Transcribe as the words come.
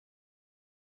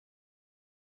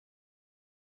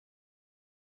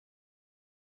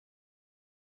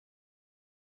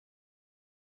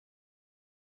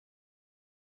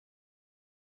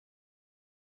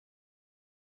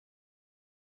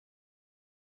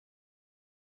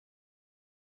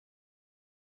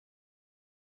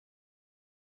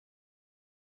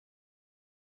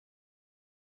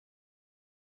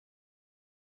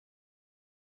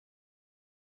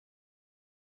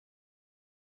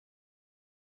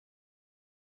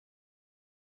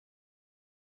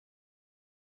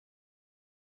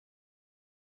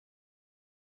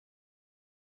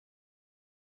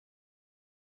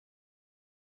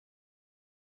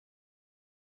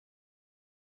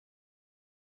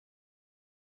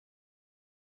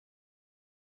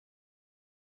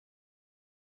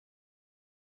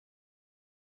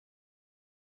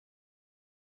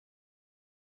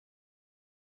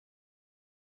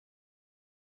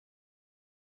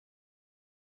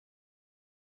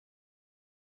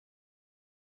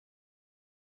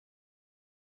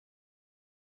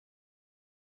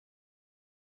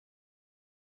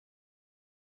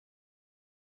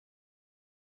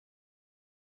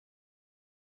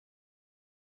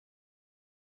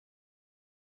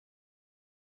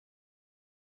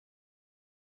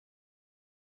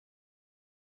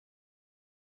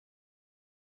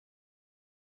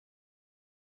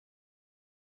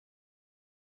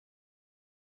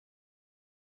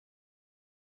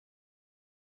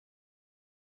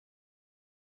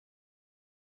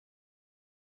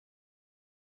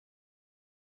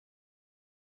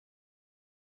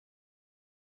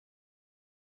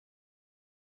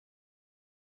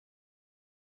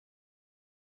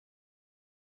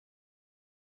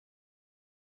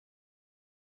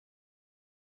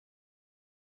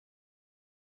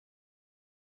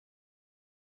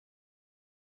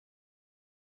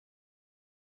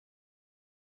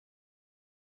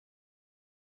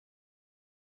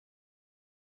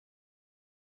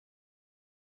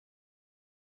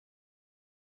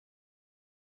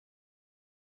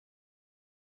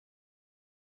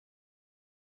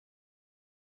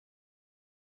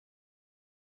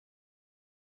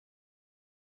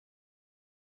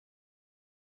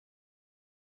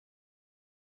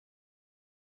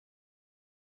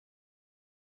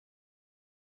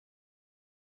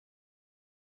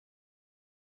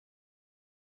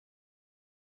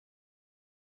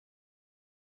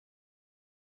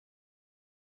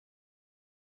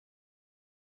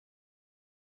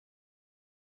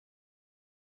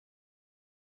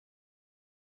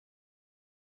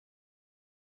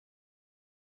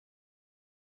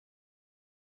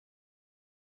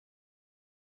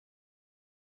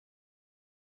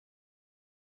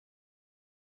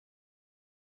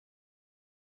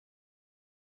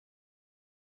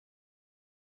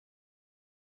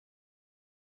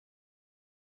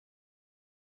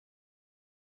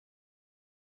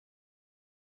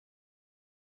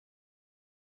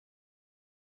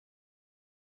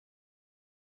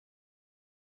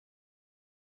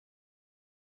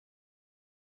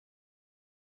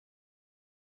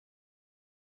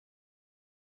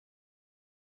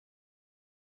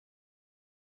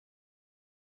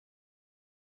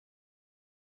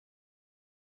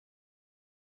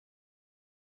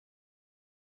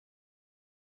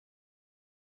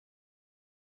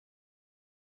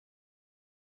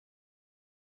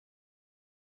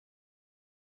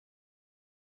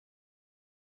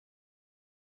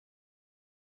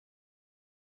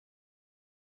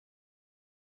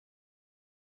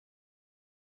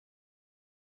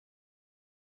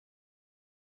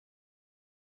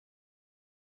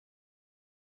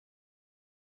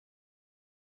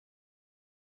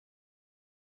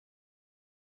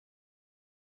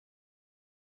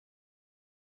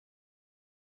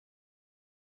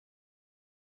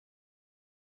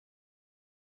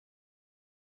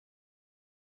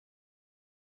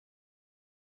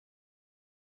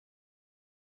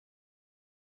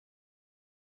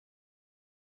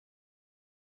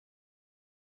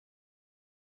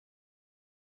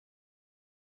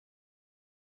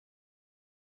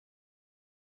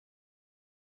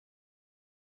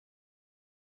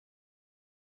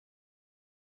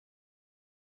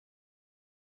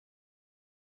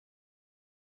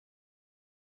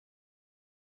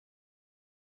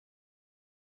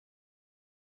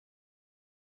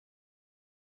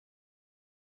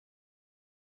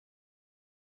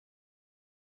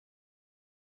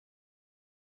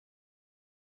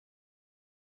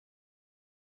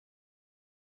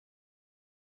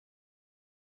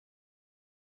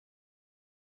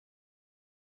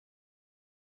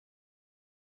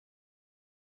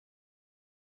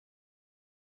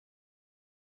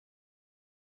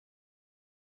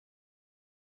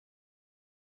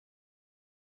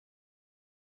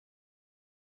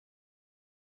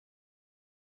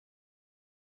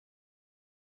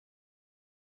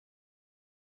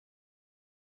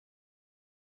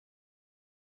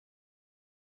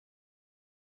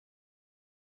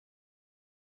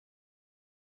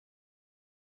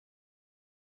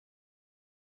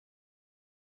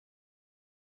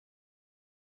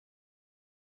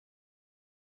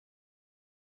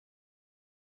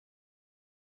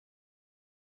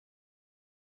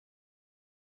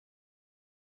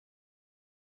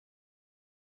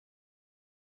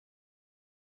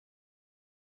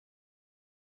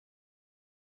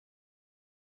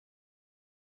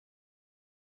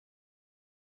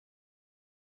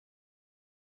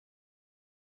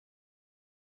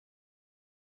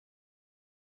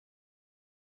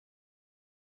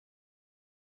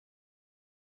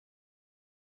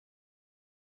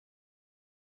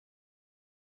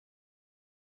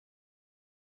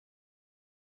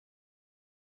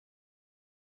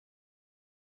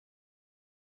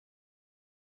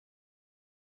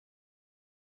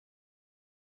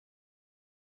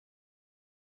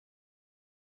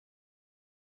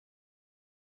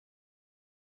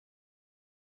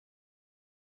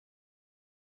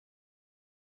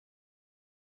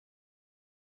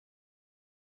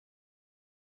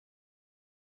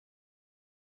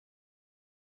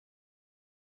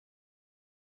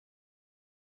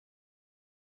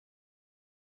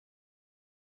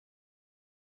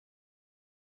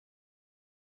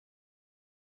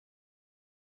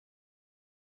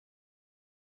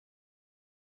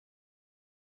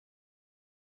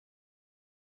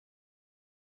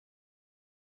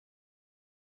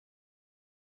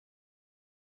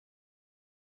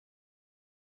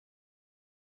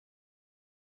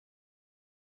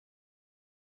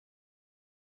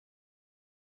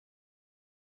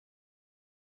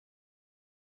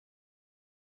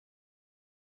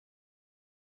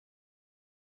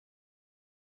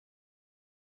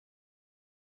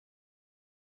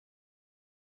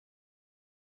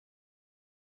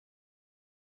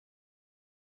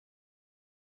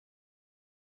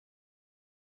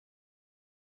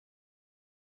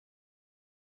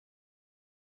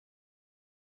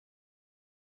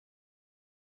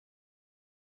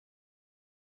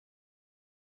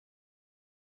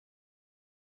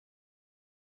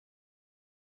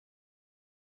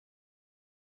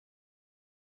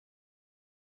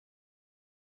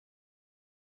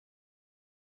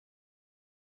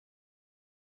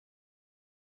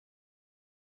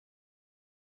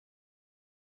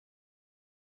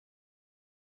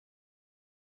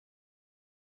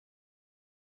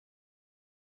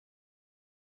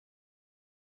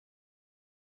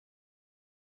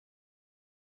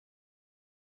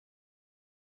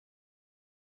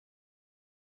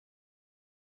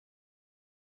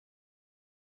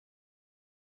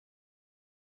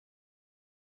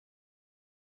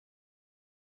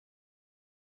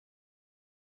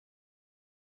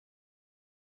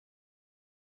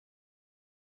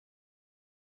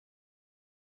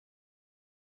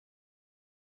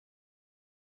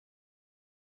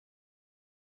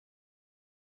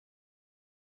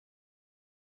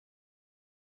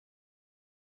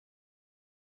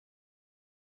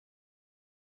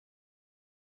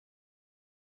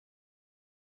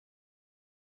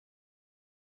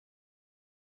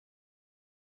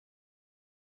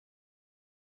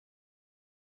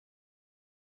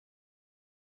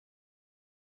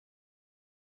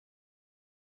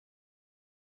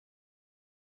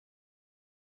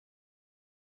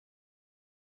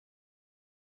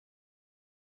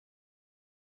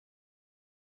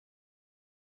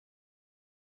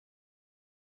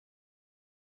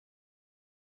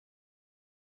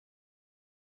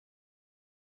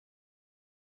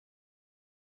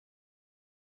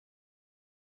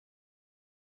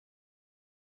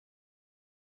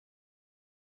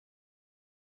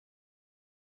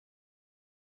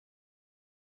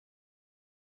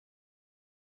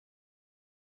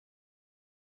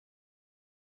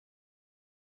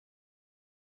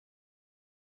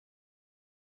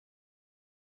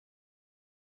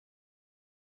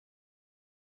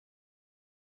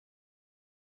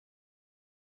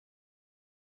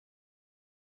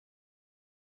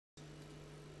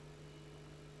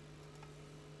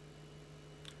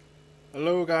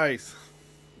Hello guys,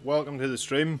 welcome to the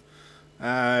stream.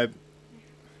 Uh,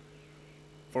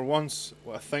 for once,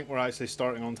 I think we're actually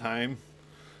starting on time.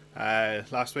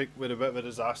 Last week we had a bit of a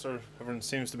disaster. Everything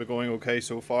seems to be going okay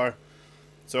so far.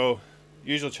 So,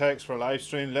 usual checks for a live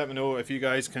stream. Let me know if you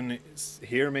guys can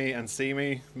hear me and see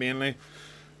me mainly.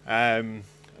 And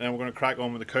then we're going to crack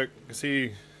on with the cook. You can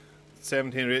see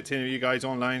 17 or 18 of you guys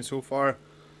online so far.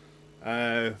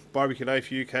 Barbecue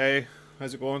Life UK,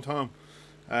 how's it going, Tom?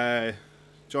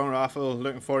 John Raffle,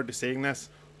 looking forward to seeing this.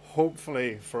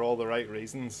 Hopefully for all the right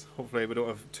reasons. Hopefully we don't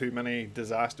have too many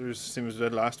disasters, same as we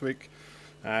did last week.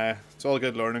 It's all a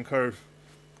good learning curve.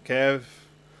 Kev,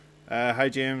 hi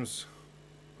James.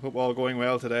 Hope all going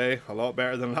well today. A lot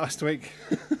better than last week.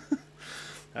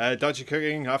 Dutchy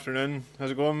Cooking, afternoon.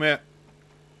 How's it going, mate?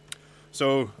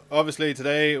 So obviously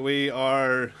today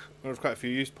there's quite a few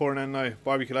use pouring in now.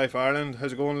 Barbecue Life Ireland.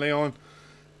 How's it going, Leon?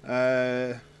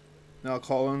 Nell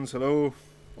Collins, hello.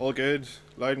 All good,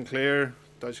 loud and clear.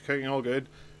 Dutch Cooking, all good.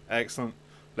 Excellent.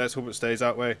 Let's hope it stays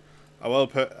that way. I will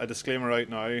put a disclaimer out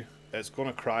now. It's going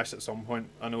to crash at some point.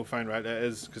 I know fine right it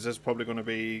is, because this is probably going to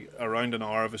be around an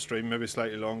hour of a stream, maybe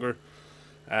slightly longer.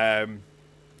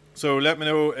 So let me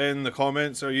know in the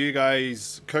comments, are you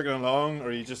guys cooking along, or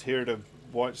are you just here to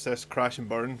watch this crash and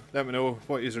burn? Let me know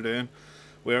what you are doing.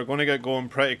 We are going to get going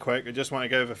pretty quick. I just want to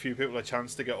give a few people a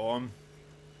chance to get on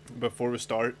before we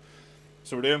start.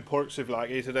 So we're doing pork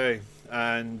souvlaki today,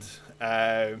 and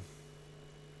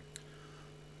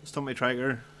Stumpy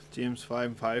Tracker, James 5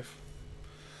 and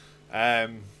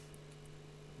 5.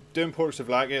 Doing pork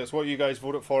souvlaki, it's what you guys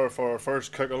voted for our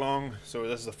first cook along. So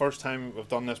this is the first time we've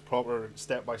done this proper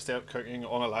step-by-step cooking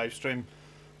on a live stream.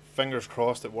 Fingers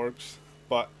crossed it works.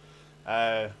 But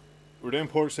we're doing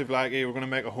pork souvlaki. We're going to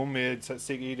make a homemade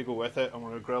tzatziki to go with it, and we're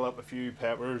going to grill up a few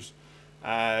peppers.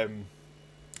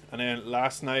 And then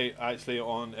last night, actually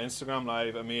on Instagram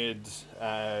Live, I made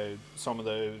some of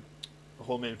the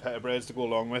homemade pita breads to go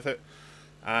along with it.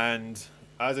 And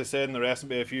as I said in the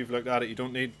recipe, if you've looked at it, you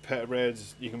don't need pita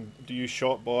breads. You can use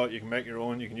shop bought, you can make your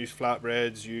own, you can use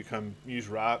flatbreads, you can use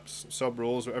wraps, sub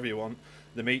rolls, whatever you want.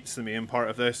 The meat's the main part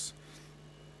of this.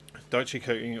 Dutchy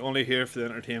Cooking, only here for the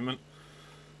entertainment.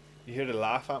 You here to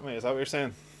laugh at me, is that what you're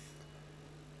saying?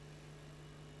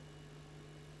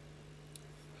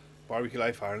 Barbecue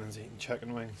Life Ireland's eating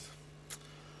chicken wings.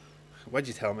 Why'd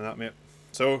you tell me that, mate?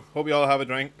 So, hope you all have a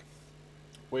drink.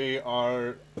 We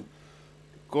are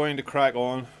going to crack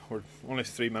on. We're only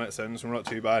 3 minutes in, so we're not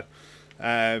too bad.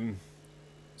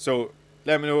 So,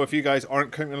 let me know if you guys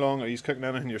aren't cooking along, or you're cooking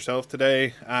anything yourself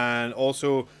today. And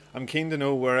also, I'm keen to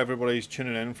know where everybody's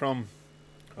tuning in from.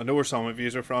 I know where some of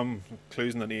you are from,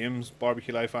 clues in the names.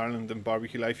 Barbecue Life Ireland and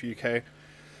Barbecue Life UK.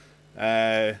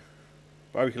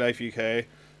 Barbecue Life UK.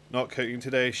 Not cooking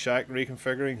today, shack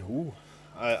reconfiguring. Ooh,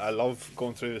 I love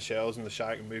going through the shelves in the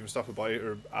shack and moving stuff about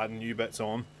or adding new bits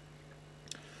on.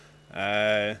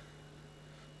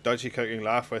 Dodgy Cooking,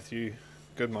 laugh with you.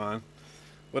 Good man.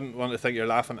 Wouldn't want to think you're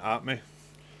laughing at me.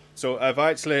 So I'm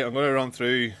going to run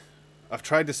through. I've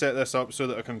tried to set this up so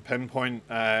that I can pinpoint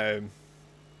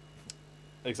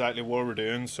exactly what we're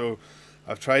doing. So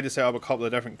I've tried to set up a couple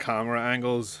of different camera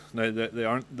angles. Now they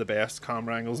aren't the best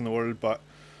camera angles in the world, but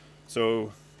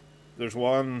so there's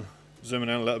one zooming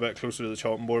in a little bit closer to the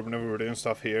chopping board whenever we're doing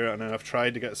stuff here, and then I've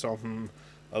tried to get something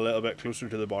a little bit closer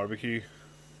to the barbecue.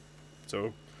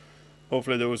 So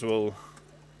hopefully those will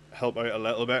help out a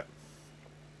little bit.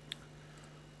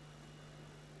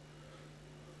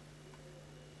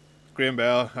 Graham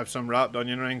Bell, I have some wrapped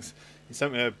onion rings. He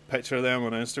sent me a picture of them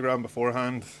on Instagram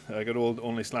beforehand. Good old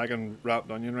Only Slagging wrapped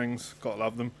onion rings. Gotta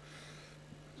love them.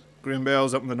 Graham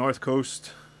Bell's up on the north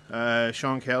coast.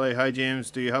 Sean Kelly, hi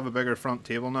James, do you have a bigger front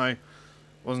table now?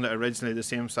 Wasn't it originally the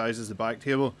same size as the back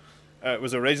table? It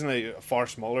was originally far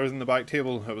smaller than the back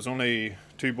table. It was only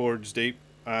 2 boards deep,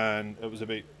 and it was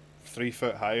about 3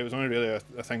 foot high. It was only really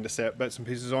a thing to set bits and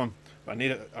pieces on. But I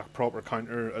need a proper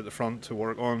counter at the front to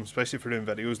work on, especially for doing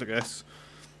videos like this.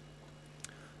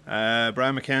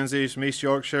 Brian McKenzie from East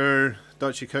Yorkshire.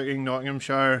 Dutchy Cooking,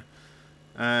 Nottinghamshire.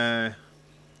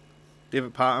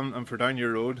 David Patton, I'm for down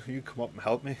your road. You come up and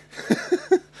help me.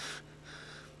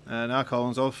 Now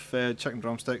Collins off chicken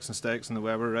drumsticks and steaks in the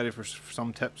Weber, ready for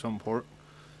some tips on pork.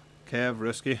 Kev,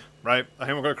 Risky. Right, I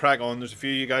think we're going to crack on. There's a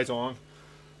few of you guys on.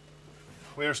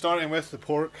 We are starting with the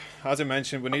pork. As I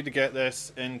mentioned, we need to get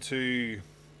this into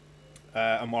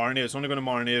a marinade. It's only going to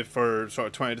marinate for sort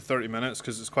of 20 to 30 minutes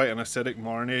because it's quite an acidic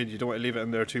marinade. You don't want to leave it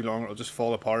in there too long, it'll just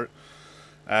fall apart.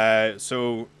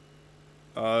 So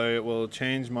I will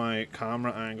change my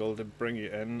camera angle to bring you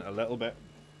in a little bit.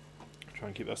 Try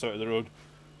and keep this out of the road.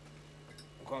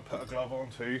 I'm going to put a glove on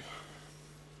too.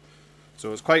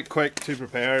 So it's quite quick to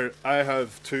prepare. I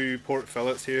have 2 pork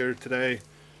fillets here today.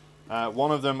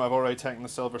 One of them I've already taken the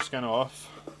silver skin off.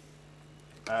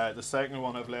 The second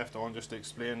one I've left on just to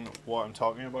explain what I'm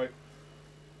talking about.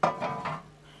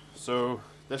 So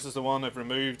this is the one I've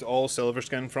removed all silver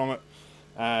skin from it.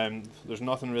 There's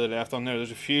nothing really left on there.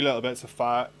 There's a few little bits of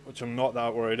fat which I'm not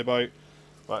that worried about,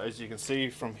 but as you can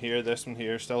see from here, this one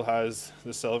here still has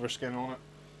the silver skin on it.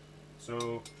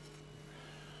 So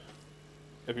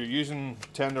if you're using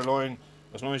tenderloin,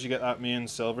 as long as you get that main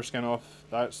silver skin off,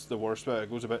 that's the worst bit. It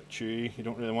goes a bit chewy, you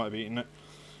don't really want to be eating it.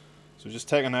 So just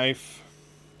take a knife,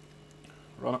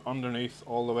 run it underneath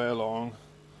all the way along,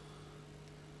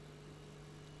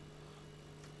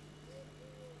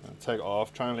 and take it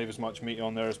off. Try and leave as much meat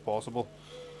on there as possible.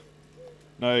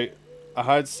 Now, I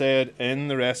had said in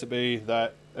the recipe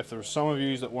that if there were some of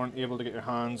you that weren't able to get your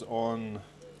hands on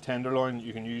tenderloin,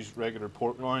 you can use regular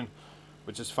pork loin,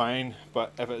 which is fine,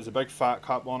 but if it is a big fat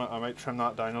cap on it, I might trim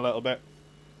that down a little bit.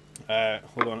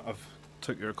 Hold on, I've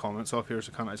took your comments off here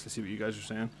so I can't actually see what you guys are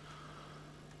saying.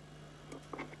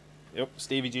 Yep,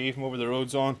 Stevie G from Over the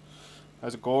Road's on.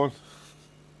 How's it going?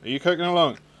 Are you cooking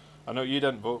along? I know you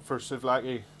didn't vote for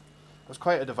souvlaki. It was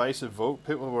quite a divisive vote.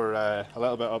 People were a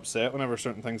little bit upset whenever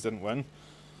certain things didn't win.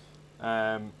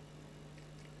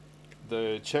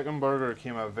 The chicken burger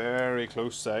came a very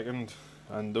close second,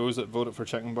 and those that voted for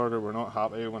chicken burger were not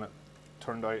happy when it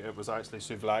turned out it was actually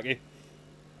souvlaki.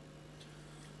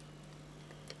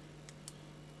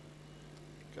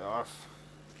 Garf.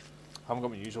 I haven't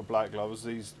got my usual black gloves,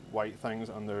 these white things,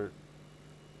 and their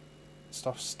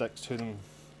stuff sticks to them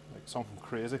like something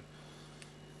crazy.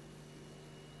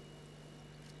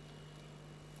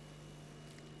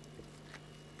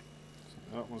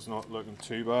 So that one's not looking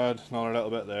too bad, another little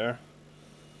bit there.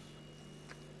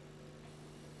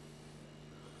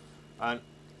 And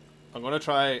I'm going to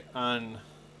try and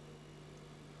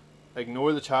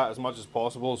ignore the chat as much as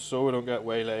possible so we don't get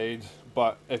waylaid,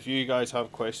 but if you guys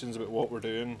have questions about what we're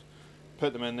doing,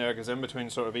 put them in there, because in between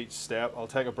sort of each step I'll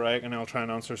take a break and I'll try and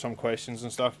answer some questions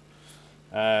and stuff.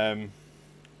 Okay,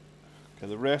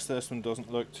 the rest of this one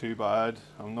doesn't look too bad.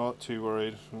 I'm not too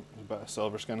worried. There's a bit of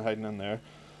silver skin hiding in there.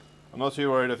 I'm not too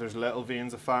worried if there's little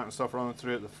veins of fat and stuff running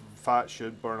through it. The fat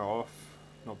should burn off.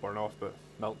 Not burn off, but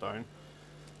melt down.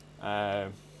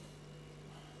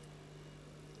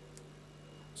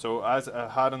 So as I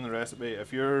had in the recipe,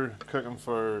 if you're cooking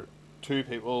for 2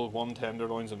 people, 1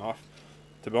 tenderloin's enough.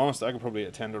 To be honest, I could probably eat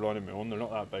a tenderloin of my own. They're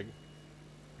not that big.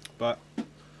 But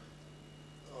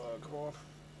come on.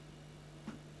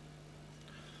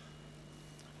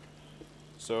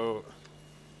 So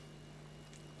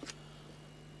if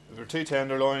there are 2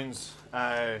 tenderloins,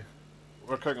 we're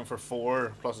cooking for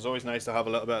 4. Plus, it's always nice to have a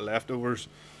little bit of leftovers.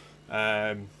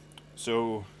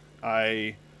 So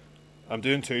I'm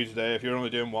doing 2 today. If you're only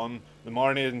doing 1, the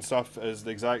marinade and stuff is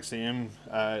the exact same.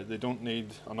 They don't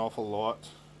need an awful lot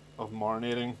of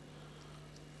marinating.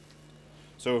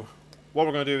 So what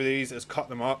we're going to do with these is cut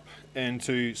them up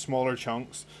into smaller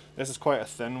chunks. This is quite a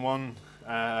thin one.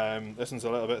 This one's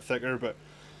a little bit thicker, but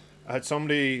I had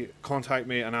somebody contact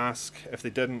me and ask if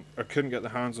they didn't or couldn't get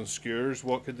their hands on skewers,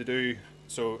 what could they do?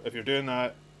 So if you're doing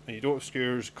that and you don't have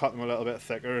skewers, cut them a little bit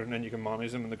thicker and then you can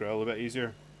manage them in the grill a bit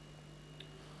easier.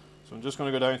 So I'm just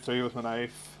going to go down through with my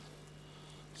knife,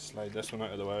 slide this one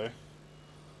out of the way,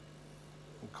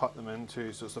 and cut them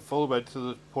into, so it's the full width of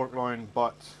the pork loin,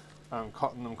 but I'm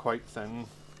cutting them quite thin,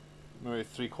 maybe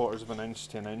 3/4 of an inch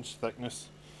to an inch thickness.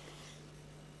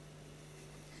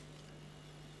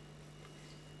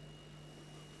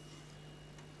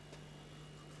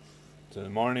 So the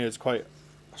marinade is quite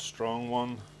a strong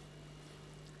one.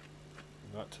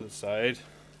 That to the side.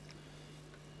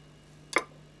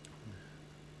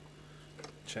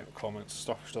 Check comments,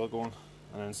 stuff still going.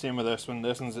 And then same with this one.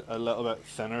 This one's a little bit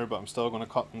thinner, but I'm still going to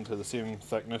cut them to the same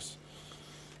thickness.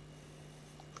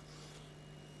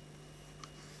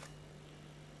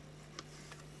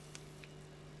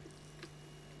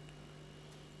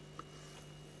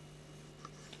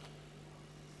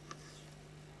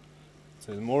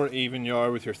 So the more even you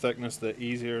are with your thickness, the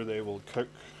easier they will cook.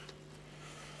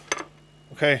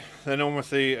 Okay, then on with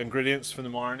the ingredients for the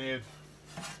marinade.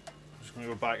 I'm just going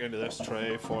to go back into this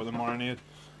tray for the marinade.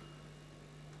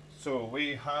 So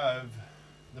we have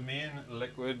the main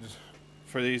liquid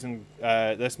for these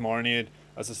this marinade.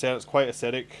 As I said, it's quite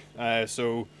acidic.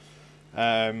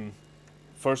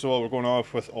 First of all, we're going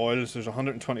off with oil. So there's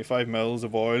 125 mils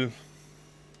of oil.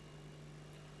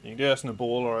 You can do this in a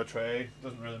bowl or a tray,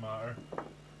 doesn't really matter.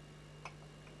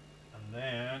 And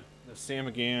then the same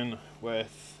again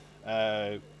with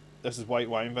this is white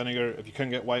wine vinegar. If you couldn't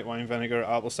get white wine vinegar,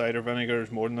 apple cider vinegar is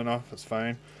more than enough, it's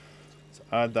fine. So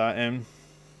add that in.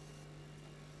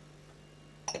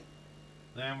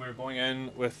 Then we're going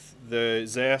in with the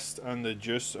zest and the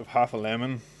juice of half a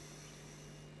lemon.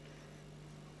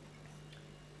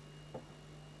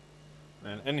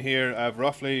 And in here I have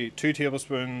roughly 2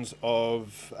 tablespoons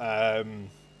of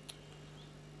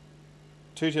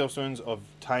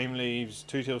thyme leaves,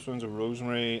 2 tablespoons of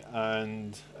rosemary,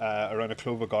 and around a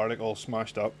clove of garlic all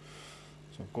smashed up.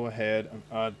 So go ahead and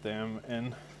add them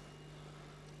in.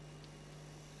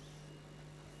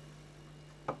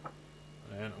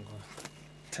 And I'm going to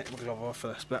take my glove off for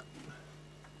this bit.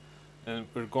 And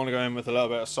we're going to go in with a little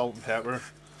bit of salt and pepper.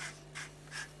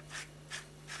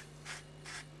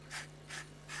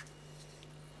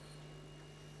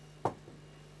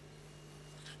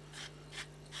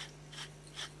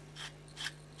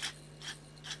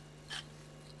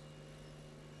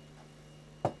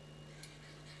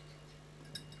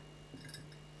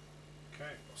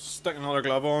 Stick another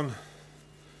glove on.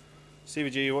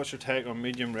 CVG, what's your take on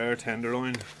medium rare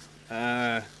tenderloin?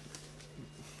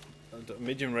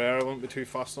 Medium rare I won't be too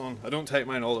fussed on. I don't take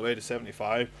mine all the way to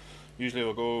 75. Usually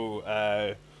we'll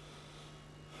go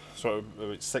sort of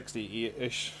about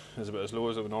 68ish is about as low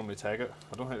as I would normally take it.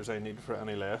 I don't think there's any need for it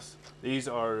any less. These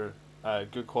are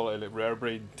good quality, like rare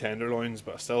breed tenderloins,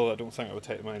 but still I don't think I would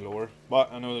take them any lower.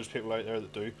 But I know there's people out there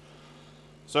that do.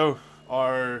 So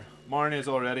our marinade is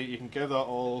all ready. You can give that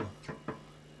all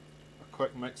a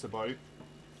quick mix about,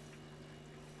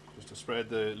 just to spread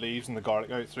the leaves and the garlic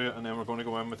out through it, and then we're going to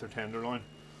go in with our tenderloin.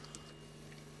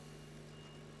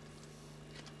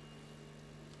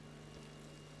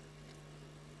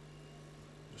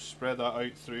 Just spread that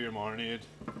out through your marinade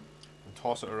and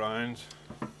toss it around.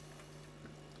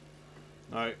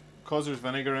 Now, because there's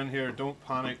vinegar in here, don't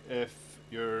panic if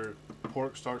your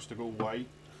pork starts to go white.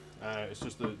 It's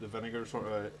just the vinegar sort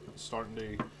of starting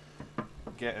to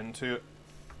get into it.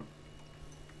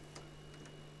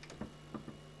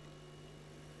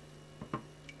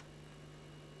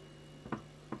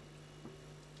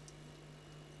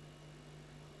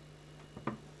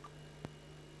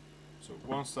 So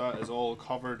once that is all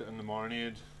covered in the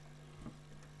marinade,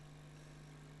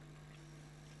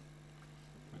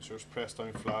 make sure it's pressed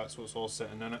down flat so it's all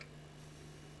sitting in it.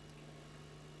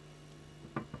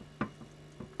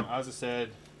 As I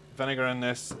said, vinegar in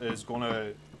this is going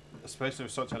to, especially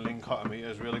with such a lean cut of meat,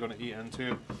 is really going to eat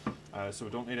into it. So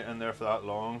we don't need it in there for that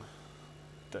long.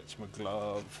 Ditch my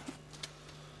glove.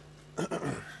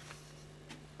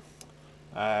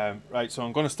 Right, so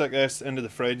I'm going to stick this into the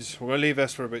fridge. We're going to leave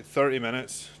this for about 30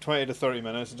 minutes, 20 to 30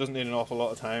 minutes. It doesn't need an awful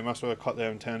lot of time. That's why I cut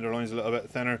them tenderloins a little bit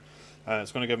thinner.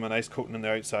 It's going to give them a nice coating on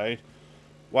the outside.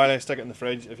 While I stick it in the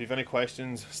fridge, if you have any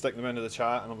questions, stick them into the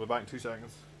chat and I'll be back in 2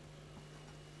 seconds.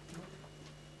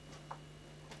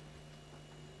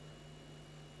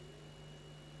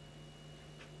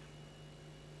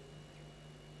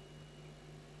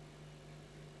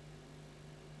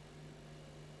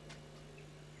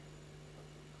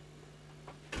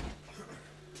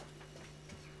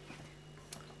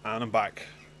 And I'm back.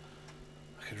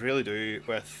 I could really do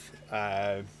with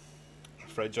a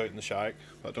fridge out in the shack,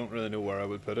 but I don't really know where I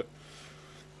would put it.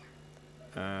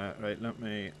 Right, let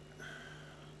me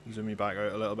zoom you back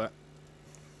out a little bit.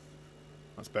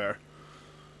 That's better.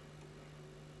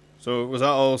 So was that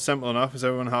all simple enough? Is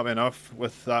everyone happy enough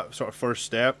with that sort of first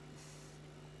step?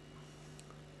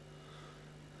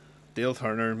 Dale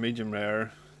Turner, medium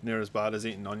rare, near as bad as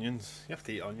eating onions. You have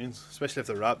to eat onions, especially if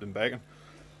they're wrapped in bacon.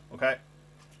 Okay.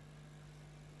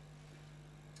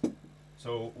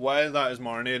 So while that is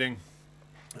marinating,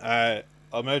 I'm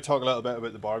going to talk a little bit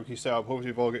about the barbecue setup. Hopefully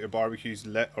you've all got your barbecues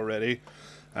lit already.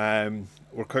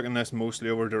 We're cooking this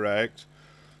mostly over direct.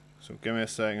 So give me a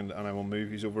second and I will move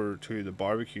these over to the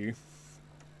barbecue.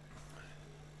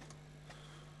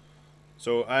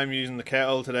 So I'm using the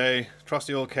kettle today,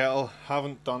 trusty old kettle.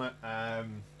 Haven't done it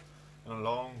in a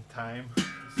long time.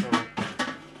 So I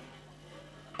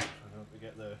don't know if we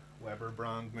get the Weber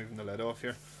brand, moving the lid off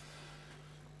here.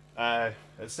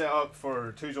 It's set up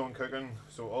for 2-zone cooking,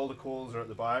 so all the coals are at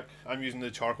the back. I'm using the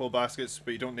charcoal baskets,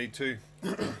 but you don't need to.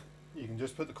 You can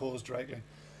just put the coals directly.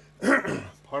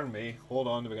 Pardon me, hold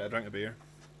on till we get a drink of beer.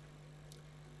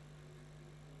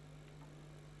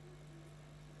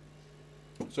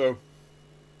 So,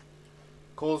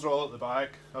 coals are all at the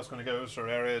back. That's going to give us our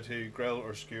area to grill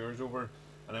or skewers over,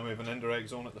 and then we have an indirect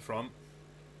zone at the front.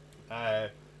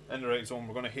 Indirect zone,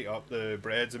 we're going to heat up the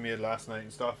breads I made last night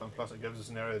and stuff, and plus it gives us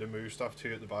an area to move stuff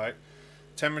to at the back.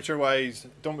 Temperature wise,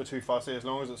 don't be too fussy, as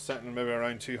long as it's sitting maybe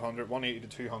around 200, 180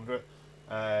 to 200.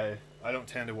 I don't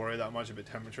tend to worry that much about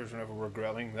temperatures whenever we're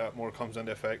grilling. That more comes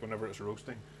into effect whenever it's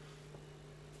roasting.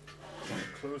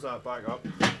 Close that back up.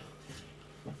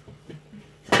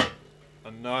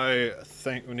 And now I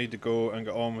think we need to go and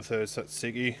get on with the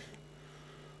tzatziki.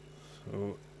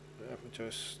 So let me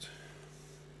just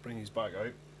bring these back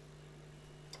out.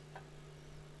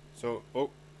 So,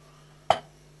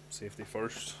 safety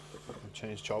first.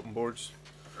 Change chopping boards.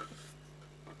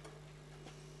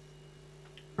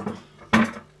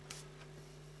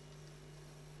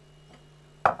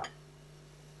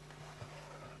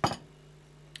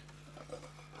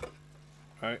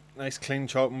 Right, nice clean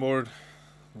chopping board.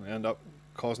 We end up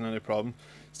causing any problem.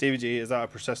 Stevie G, is that a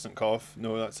persistent cough?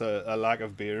 No, that's a lack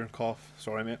of beer cough.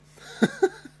 Sorry, mate.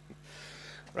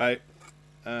 Right,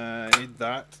 I need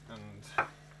that. And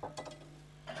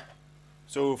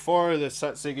so for the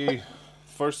tzatziki,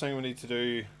 first thing we need to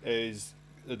do is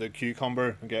the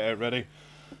cucumber and get it ready.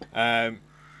 Give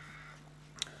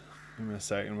me a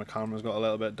second, my camera's got a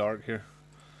little bit dark here.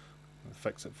 I'll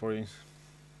fix it for you.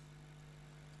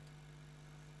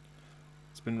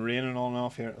 It's been raining on and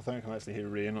off here. I think I can actually hear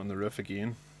rain on the roof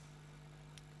again.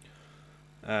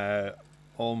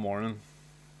 All morning.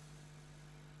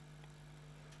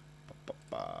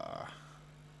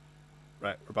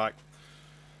 Right, we're back.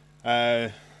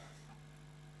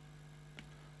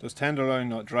 Does tenderloin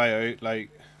not dry out like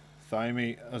thigh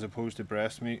meat as opposed to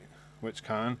breast meat, which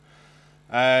can?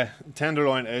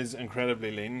 Tenderloin is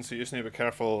incredibly lean, so you just need to be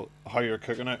careful how you're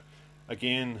cooking it.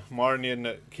 Again, marinating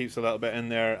it keeps a little bit in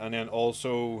there, and then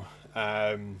also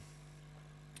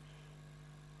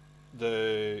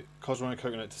because when I'm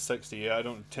cooking it to 60, I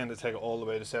don't tend to take it all the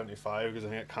way to 75 because I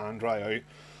think it can dry out.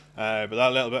 But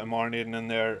that little bit of marinating in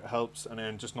there helps, and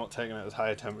then just not taking it as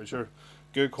high a temperature.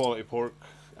 Good quality pork,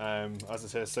 as I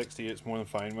say, 60, it's more than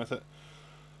fine with it.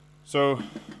 So,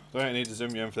 don't need to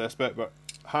zoom you in for this bit, but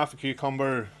half a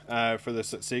cucumber for the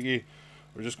tzatziki.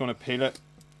 We're just going to peel it,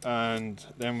 and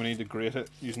then we need to grate it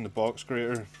using the box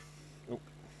grater. Oh.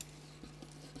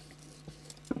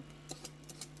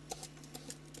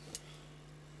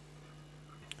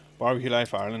 Barbecue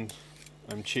Life Ireland.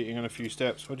 I'm cheating on a few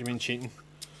steps. What do you mean cheating?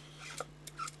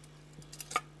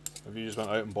 Have you just went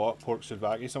out and bought Pork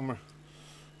Souvlaki somewhere?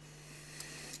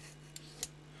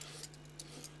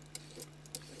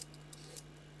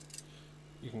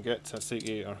 You can get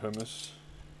tzatziki or hummus.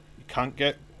 You can't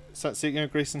get tzatziki or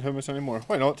grease and hummus anymore.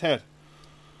 Why not, Ted?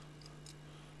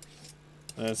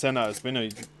 Saying that, it's been a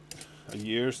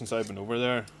year since I've been over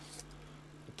there.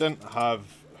 I didn't have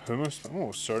hummus. I'm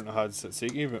almost certain I had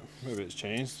tzatziki, but maybe it's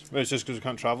changed. Maybe it's just because we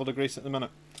can't travel to Greece at the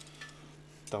minute.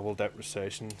 Double dip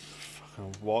recession.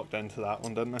 Fucking walked into that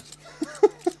one, didn't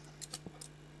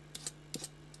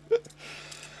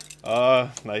I?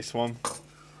 Nice one.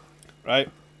 Right.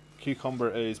 Cucumber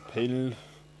is peeled. Get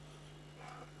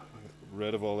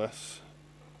rid of all this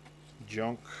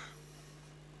junk.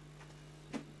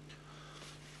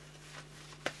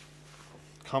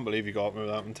 Can't believe you got me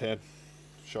with that one, Ted.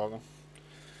 Shocking.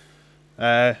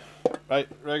 Right,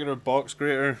 regular box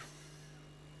grater.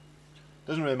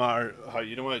 Doesn't really matter how,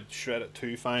 you don't want to shred it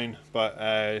too fine, but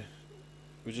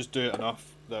we just do it enough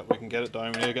that we can get it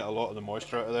down. We need to get a lot of the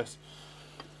moisture out of this.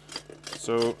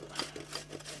 So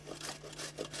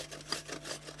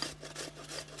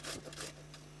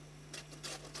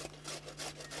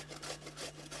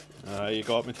you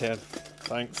got me, Ted.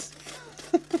 Thanks.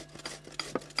 You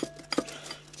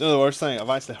know the worst thing? I've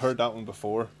actually heard that one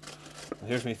before. And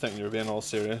here's me thinking you were being all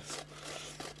serious.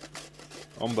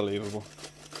 Unbelievable.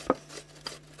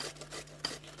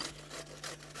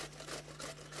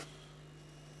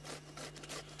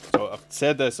 So I've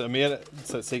said this, I made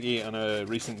tzatziki in a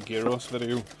recent gyros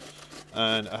video,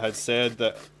 and I had said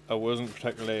that I wasn't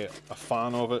particularly a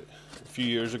fan of it a few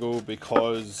years ago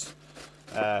because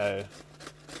it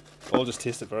all just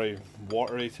tasted very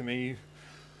watery to me.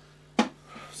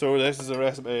 So this is a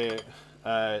recipe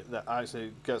that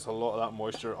actually gets a lot of that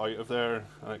moisture out of there,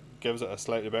 and it gives it a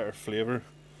slightly better flavour,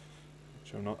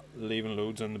 which I'm not leaving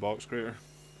loads in the box grater.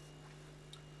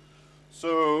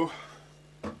 So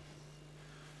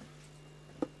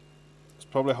it's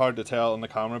probably hard to tell on the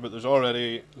camera, but there's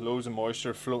already loads of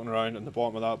moisture floating around in the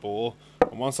bottom of that bowl,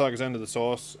 and once that goes into the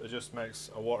sauce it just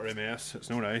makes a watery mess. It's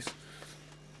no nice.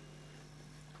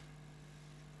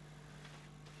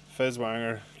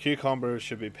 Fizzwanger. Cucumbers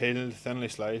should be peeled, thinly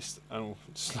sliced, and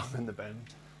slung in the bin.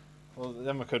 Well,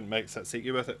 then we couldn't make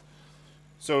tzatziki with it.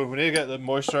 So we need to get the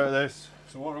moisture out of this.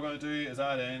 So what we're going to do is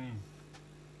add in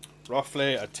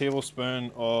roughly a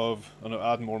tablespoon of, and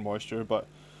I'll add more moisture, but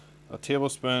a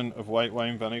tablespoon of white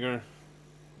wine vinegar.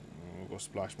 We'll go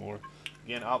splash more.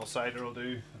 Again, apple cider will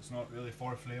do. It's not really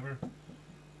for flavour.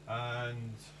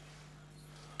 And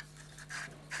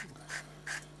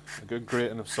a good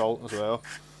grating of salt as well.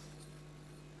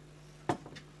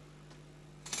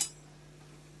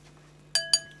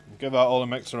 give that all a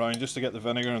mix around just to get the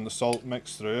vinegar and the salt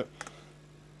mixed through it.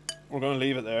 We're going to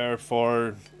leave it there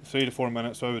for 3 to 4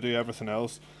 minutes while we do everything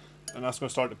else, and that's going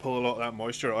to start to pull a lot of that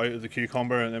moisture out of the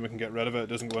cucumber, and then we can get rid of it. It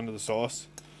doesn't go into the sauce.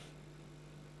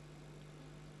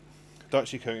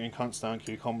 Dutchy cooking, can't stand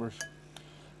cucumbers.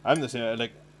 I'm the same,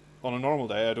 like on a normal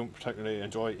day I don't particularly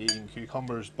enjoy eating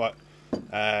cucumbers, but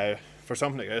for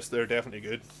something like this they're definitely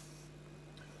good.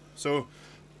 So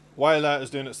while that is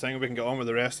doing its thing, we can get on with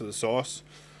the rest of the sauce.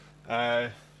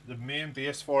 The main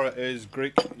base for it is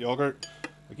Greek yogurt.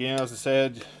 Again, as I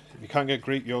said, if you can't get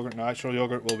Greek yogurt, natural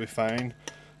yogurt will be fine.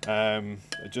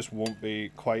 It just won't be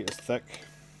quite as thick.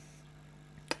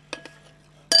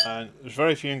 And there's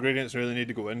very few ingredients that really need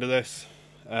to go into this.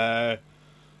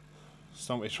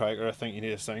 Stumpy tracker, I think you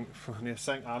need a sink. You need a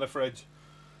sink and a fridge.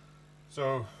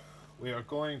 So we are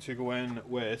going to go in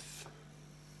with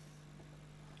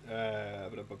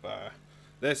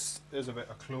this is a bit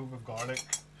of clove of garlic,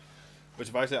 which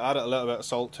I've actually added a little bit of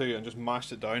salt to and just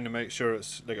mashed it down to make sure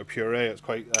it's like a puree. It's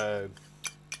quite a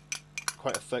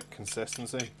thick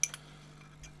consistency,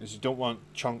 because you don't want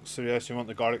chunks through this, you want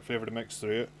the garlic flavour to mix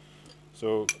through it.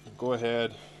 So go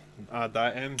ahead and add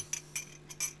that in.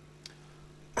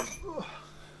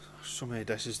 So many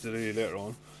dishes to do later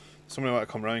on. Somebody want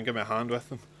to come around and give me a hand with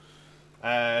them.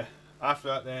 After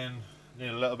that then, need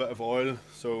a little bit of oil,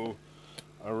 so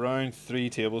around 3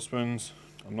 tablespoons.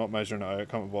 I'm not measuring it out, I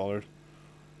can't be bothered.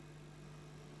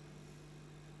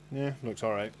 Yeah, looks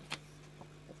alright.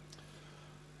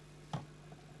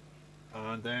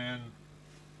 And then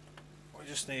we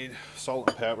just need salt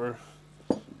and pepper.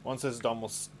 Once this is done,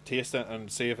 we'll taste it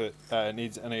and see if it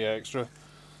needs any extra.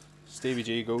 Stevie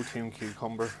G, Go Team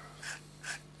Cucumber.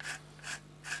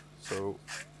 So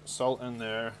salt in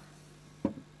there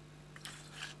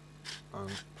and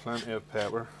plenty of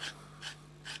pepper.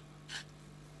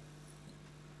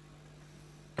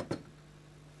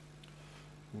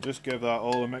 And just give that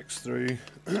all a mix through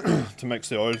to mix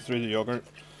the oil through the yogurt.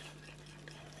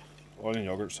 Oil and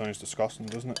yogurt sounds disgusting,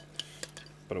 doesn't it?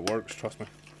 But it works, trust me.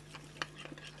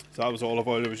 So that was olive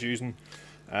oil I was using.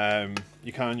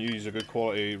 You can use a good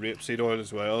quality rapeseed oil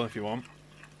as well if you want.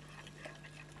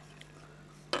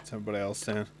 What's everybody else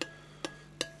saying?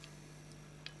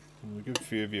 We'll give a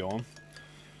few of you on.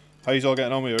 How you all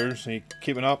getting on with yours? Are you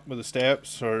keeping up with the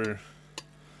steps, or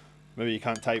maybe you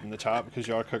can't type in the chat because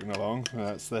you are cooking along?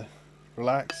 That's the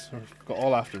relax. We've got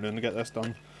all afternoon to get this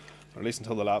done, or at least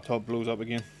until the laptop blows up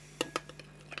again.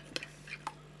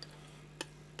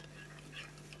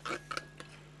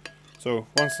 So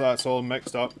once that's all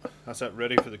mixed up, that's it,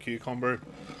 ready for the cucumber.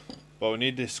 But we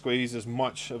need to squeeze as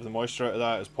much of the moisture out of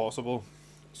that as possible.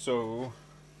 So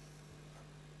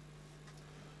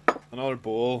another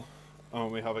bowl,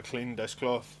 and we have a clean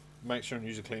dishcloth. Make sure and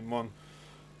use a clean one.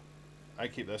 I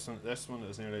keep this one. This one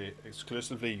is nearly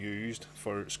exclusively used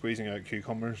for squeezing out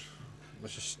cucumbers,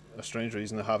 which is a strange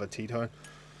reason to have a tea towel.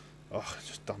 Oh, I've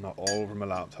just done that all over my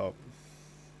laptop.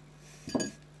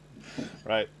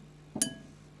 Right.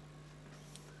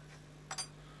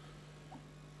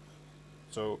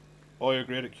 So all your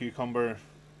grated cucumber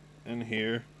in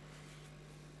here.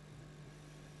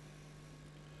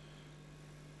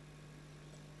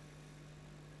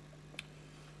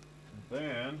 And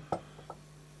then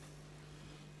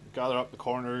gather up the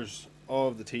corners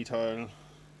of the tea towel. You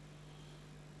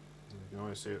can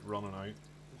always see it running out.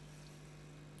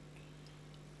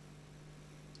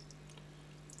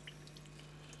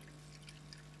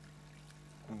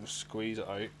 And just squeeze it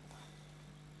out.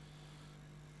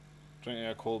 Drinking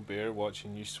a cold beer,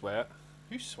 watching you sweat.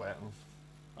 Who's sweating?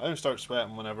 I don't start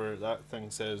sweating whenever that thing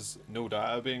says no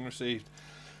data being received.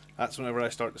 That's whenever I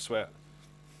start to sweat.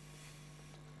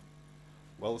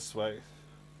 Will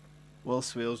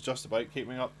Swale's just about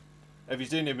keeping up. If you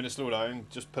do need me to slow down,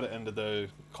 just put it into the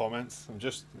comments. I'm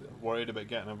just worried about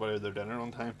getting everybody their dinner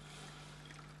on time.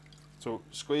 So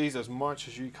squeeze as much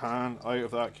as you can out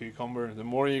of that cucumber. The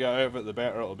more you get out of it, the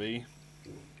better it'll be.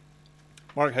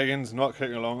 Mark Higgins, not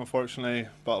cooking along unfortunately,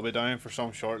 but I'll be down for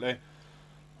some shortly.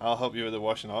 I'll help you with the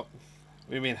washing up. What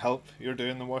do you mean help? You're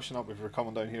doing the washing up if you're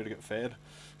coming down here to get fed.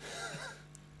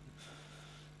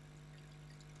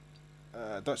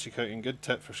 Dutchy cooking, good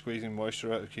tip for squeezing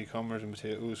moisture out of cucumbers and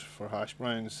potatoes for hash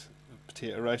browns.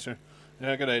 Potato ricer.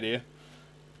 Yeah, good idea.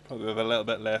 Probably a little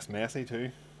bit less messy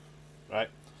too. Right.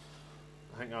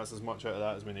 I think that's as much out of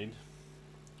that as we need.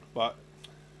 But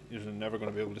you're never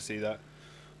going to be able to see that.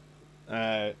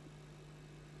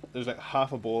 There's like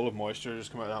half a bowl of moisture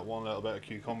just come out of that one little bit of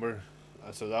cucumber,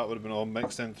 so that would have been all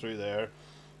mixed in through there,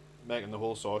 making the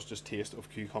whole sauce just taste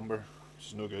of cucumber, which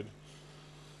is no good.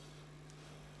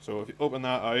 So if you open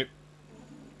that out,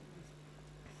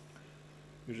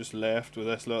 you're just left with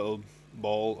this little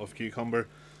ball of cucumber,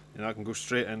 and I can go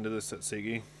straight into the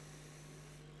tzatziki.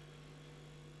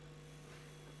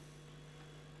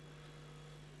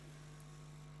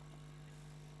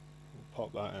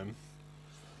 Pop that in.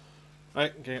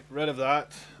 Right, get rid of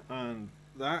that and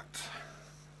that.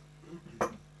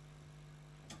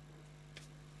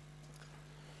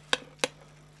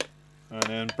 And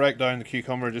then break down the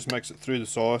cucumber, just mix it through the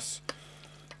sauce.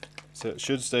 So it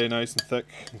should stay nice and thick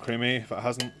and creamy. If it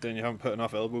hasn't, then you haven't put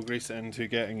enough elbow grease into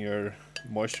getting your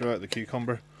moisture out of the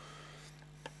cucumber.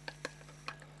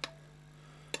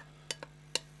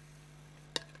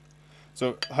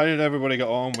 So how did everybody get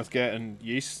on with getting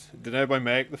yeast? Did anybody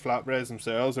make the flatbreads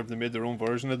themselves, or have they made their own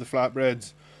version of the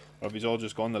flatbreads? Or have you all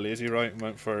just gone the lazy route and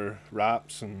went for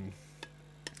wraps and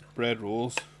bread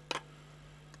rolls?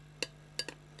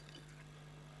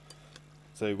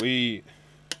 So I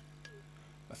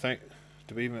think,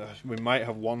 we might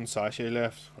have one sachet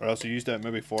left, or else we used it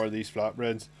maybe 4 of these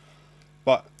flatbreads.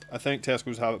 But I think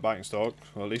Tesco's have it back in stock,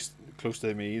 or at least close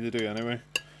to me they do anyway.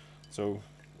 So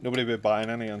nobody will be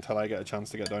buying any until I get a chance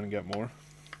to get down and get more.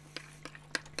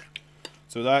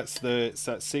 So that's the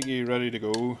tzatziki ready to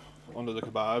go under the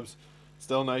kebabs.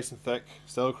 Still nice and thick,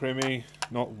 still creamy,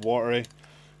 not watery.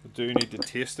 We do need to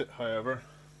taste it, however.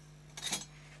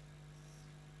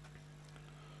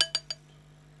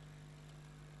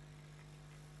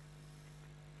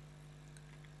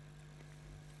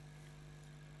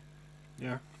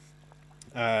 Yeah.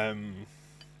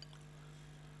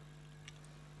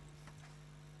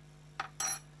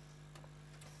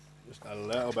 Just a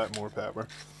little bit more pepper.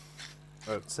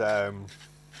 It's I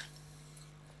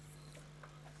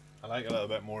like a little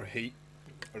bit more heat,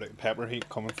 or like pepper heat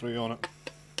coming through on it.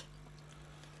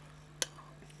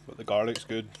 But the garlic's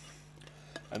good.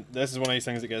 And this is one of these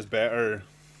things that gets better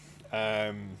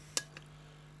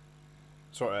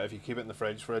sort of if you keep it in the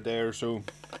fridge for a day or so.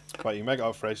 But you make it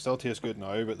up fresh, still tastes good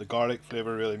now, but the garlic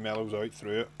flavour really mellows out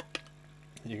through it.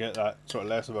 You get that sort of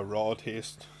less of a raw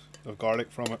taste of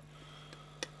garlic from it.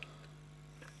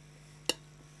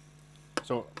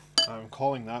 So I'm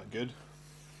calling that good.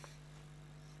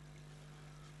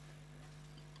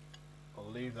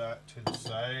 I'll leave that to the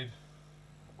side.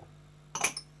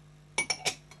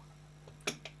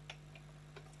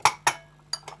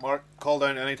 Mark, call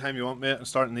down anytime you want, mate, and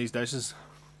starting these dishes.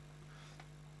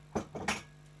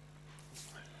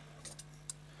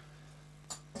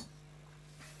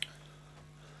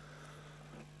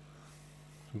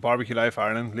 Barbecue Life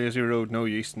Ireland, Lazy Road, no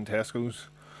yeast in Tesco's.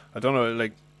 I don't know,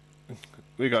 like,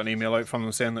 we got an email out from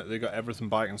them saying that they got everything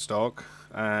back in stock.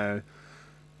 There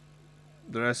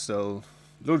is still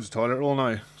loads of toilet roll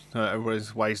now.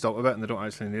 Everybody's wised up a bit and they don't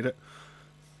actually need it.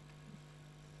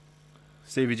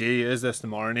 CVG, is this the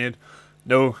marinade?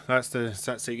 No, that's the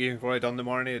tzatziki. We've already done the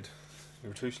marinade. You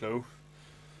were too slow.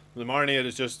 The marinade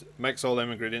is just mix all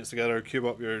them ingredients together, cube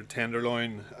up your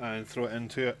tenderloin and throw it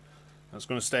into it. And it's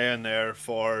going to stay in there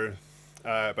for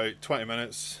about 20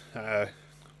 minutes. Did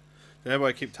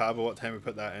anybody keep tab of what time we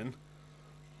put that in?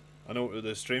 I know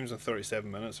the stream's in 37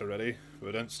 minutes already, but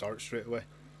we didn't start straight away.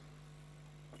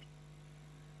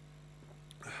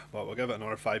 But we'll give it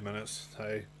another 5 minutes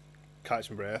to catch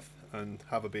my breath and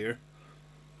have a beer.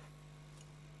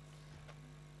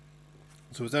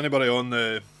 So was anybody on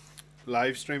the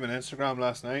live stream on Instagram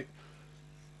last night?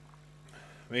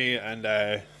 Me and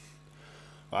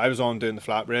I was on doing the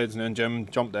flatbreads, and then Jim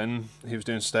jumped in. He was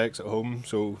doing steaks at home,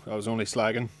 so I was only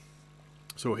slagging.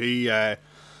 So he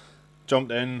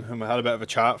jumped in and we had a bit of a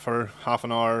chat for half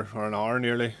an hour or an hour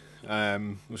nearly.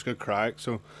 It was good crack.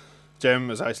 So Jim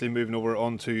is actually moving over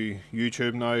onto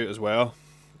YouTube now as well.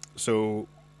 So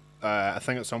I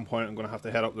think at some point I'm going to have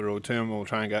to head up the road to him and we'll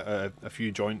try and get a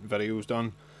few joint videos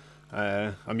done.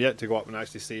 I'm yet to go up and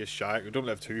actually see his shack. We don't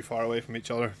live too far away from each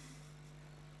other.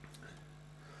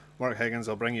 Mark Higgins,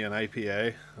 I'll bring you an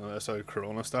IPA. Oh, that's all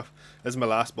Corona stuff. This is my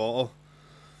last bottle.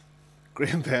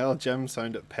 Graham Bell, Jim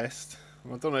sounded pissed.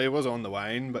 I don't know, he was on the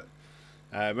wine, but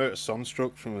about a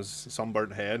sunstroke from his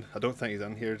sunburnt head. I don't think he's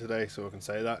in here today, so I can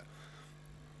say that.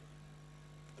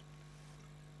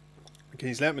 Can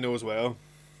you let me know as well?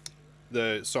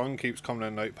 The sun keeps coming in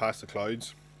and out past the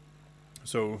clouds.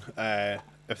 So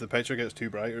if the picture gets too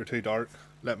bright or too dark,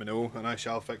 let me know and I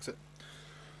shall fix it.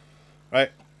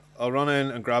 Right, I'll run in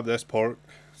and grab this pork,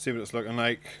 see what it's looking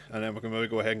like, and then we can maybe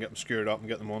go ahead and get them skewered up and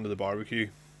get them onto the barbecue.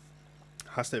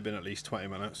 Has to have been at least 20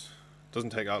 minutes. Doesn't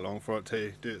take that long for it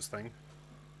to do its thing.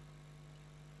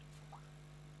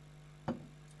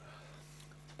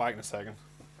 Back in a second.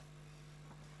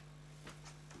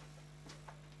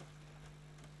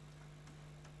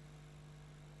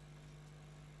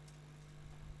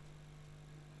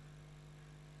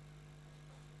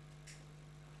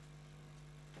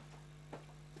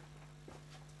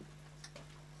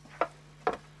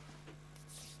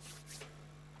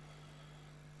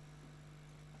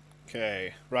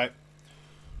 Okay, right.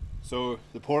 So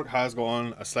the pork has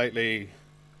gone a slightly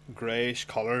greyish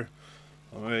colour.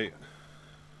 Let me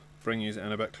bring you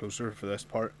in a bit closer for this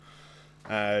part.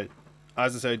 As I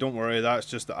say, don't worry, that's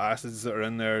just the acids that are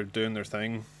in there doing their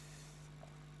thing.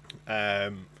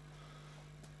 So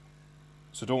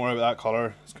don't worry about that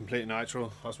colour, it's completely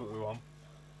natural, that's what we want.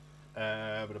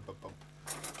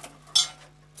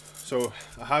 So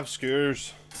I have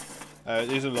skewers.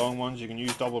 These are long ones. You can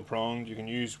use double pronged, you can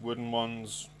use wooden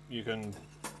ones, you can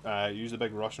use the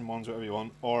big Russian ones, whatever you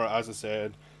want, or as I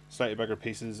said, slightly bigger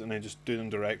pieces and then just do them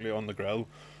directly on the grill.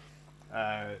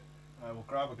 I will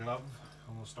grab a glove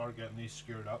and we'll start getting these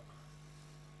skewered up.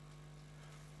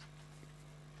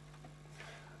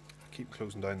 I keep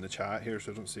closing down the chat here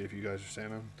so I don't see if you guys are saying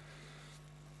them.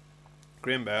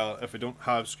 Green bell, if we don't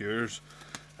have skewers,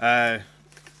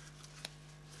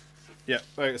 yeah,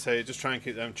 like I say, just try and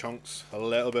keep them chunks a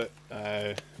little bit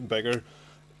bigger.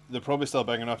 They're probably still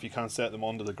big enough you can't set them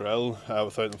onto the grill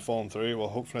without them falling through. Well,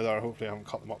 hopefully they are. Hopefully I haven't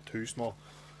cut them up too small.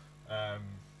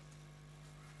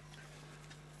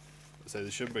 So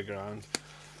they should be grand.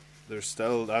 They're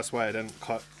still, that's why I didn't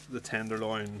cut the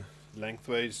tenderloin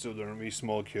lengthways, so they're in wee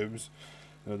small cubes.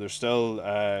 You know, they're still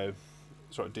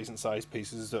sort of decent sized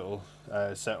pieces that'll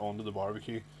set onto the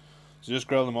barbecue. So just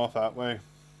grill them off that way.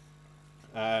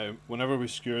 Whenever we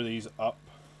skewer these up,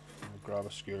 I'll grab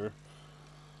a skewer.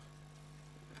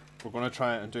 We're going to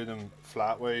try and do them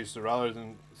flat ways, so rather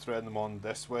than threading them on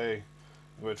this way,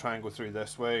 we'll try and go through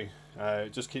this way.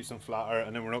 It just keeps them flatter,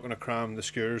 and then we're not going to cram the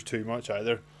skewers too much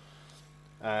either.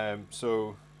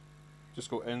 So just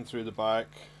go in through the back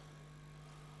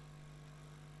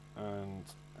and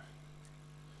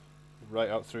right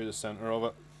up through the center of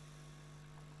it.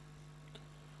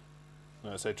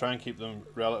 Now I say try and keep them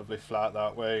relatively flat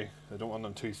that way. I don't want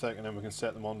them too thick, and then we can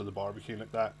set them onto the barbecue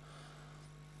like that.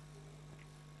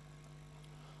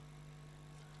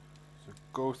 So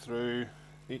go through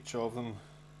each of them.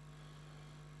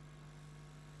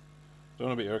 Don't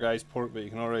want to be your guys' pork, but you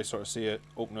can already sort of see it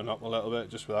opening up a little bit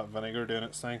just with that vinegar doing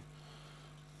its thing.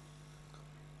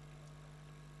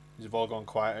 You've all gone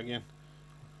quiet again.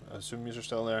 I assume you're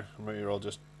still there, or maybe you're all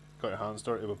just got your hands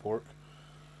dirty with pork.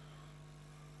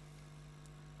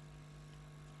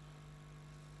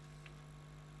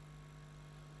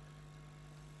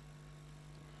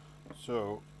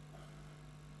 So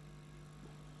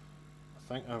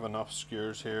I think I have enough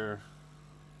skewers here.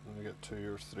 I'm going to get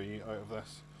 2 or 3 out of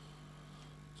this.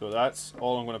 So that's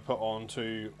all I'm going to put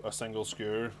onto a single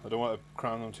skewer. I don't want to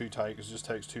cram them too tight because it just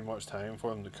takes too much time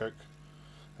for them to cook.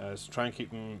 So try and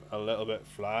keep them a little bit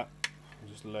flat. I'll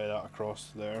just lay that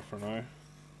across there for now.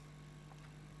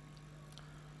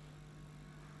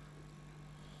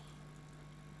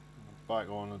 Back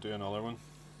on and do another one.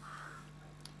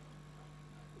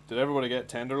 Did everybody get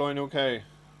tenderloin okay?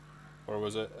 Or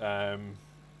was it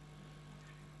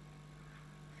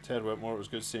Ted Whitmore, it was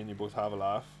good seeing you both have a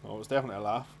laugh. Well, it was definitely a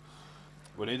laugh.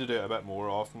 We need to do it a bit more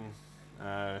often.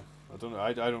 I don't know,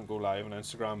 I don't go live on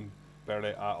Instagram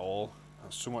barely at all.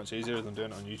 It's so much easier than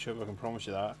doing it on YouTube, I can promise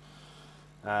you that.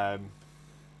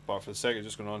 But for the sake of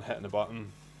just going on hitting the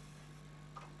button,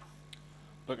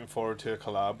 looking forward to a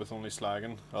collab with Only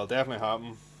Slagging. It'll definitely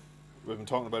happen. We've been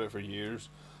talking about it for years.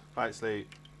 I actually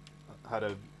had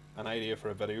an idea for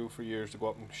a video for years to go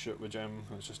up and shoot with Jim,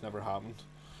 and it's just never happened.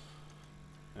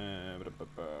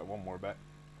 One more bit.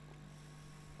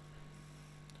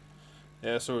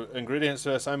 Yeah, so ingredients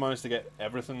to this, I managed to get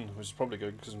everything, which is probably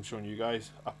good because I'm showing you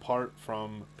guys, apart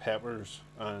from peppers,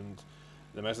 and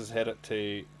the missus headed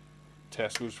to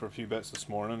Tesco's for a few bits this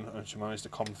morning and she managed to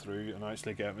come through and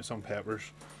actually get me some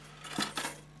peppers.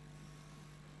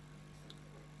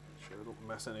 Sure I don't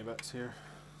miss any bits here.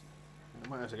 I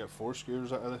might have to get 4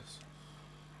 skewers out of this.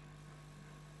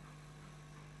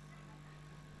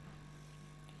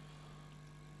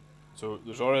 So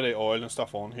there's already oil and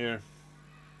stuff on here,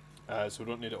 so we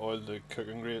don't need to oil the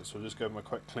cooking grate, so we'll just give them a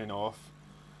quick clean off.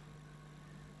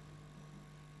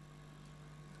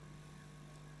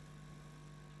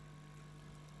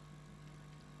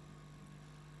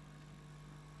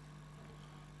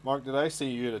 Mark, did I see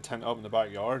you at a tent up in the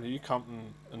backyard? Are you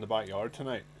camping in the backyard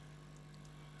tonight?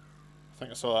 I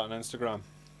think I saw that on Instagram.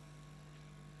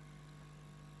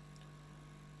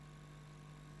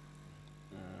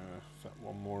 Fit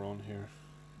one more on here.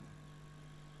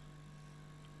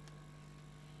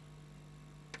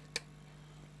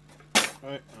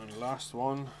 Right, and last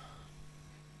one.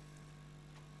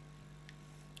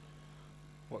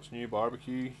 What's new,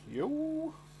 barbecue?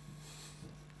 Yo!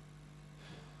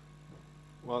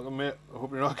 Welcome, mate. I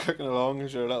hope you're not cooking along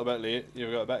because you're a little bit late.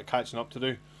 You've got a bit of catching up to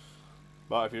do.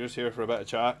 But if you're just here for a bit of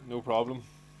chat, no problem.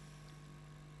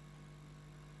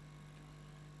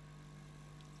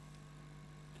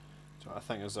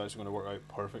 think this is actually going to work out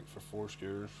perfect for 4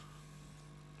 skewers.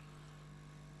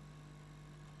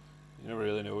 You never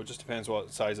really know, it just depends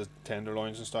what size of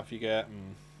tenderloins and stuff you get.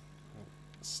 And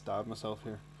I'll stab myself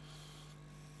here.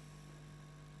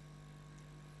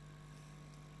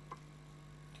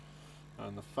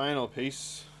 And the final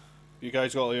piece, you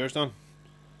guys got all yours done?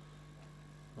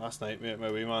 Last night,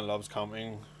 my wee man loves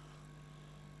camping,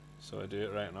 so I do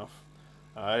it right enough.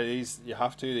 You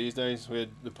have to these days. We had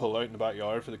the pull out in the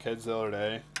backyard for the kids the other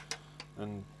day,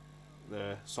 and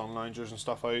the sun loungers and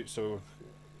stuff out. So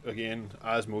again,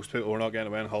 as most people, we're not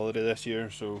getting away on holiday this year,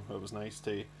 so it was nice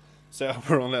to set up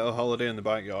our own little holiday in the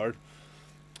backyard.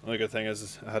 The only good thing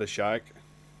is I had a shack.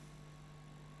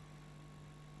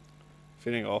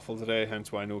 Feeling awful today,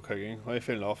 hence why no cooking. Why are you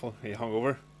feeling awful? Are you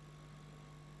hungover?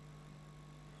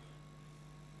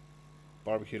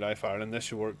 Barbecue Life Ireland. This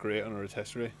should work great on a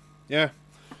rotisserie. Yeah.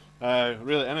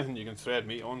 Really, anything you can thread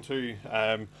meat onto.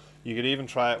 You could even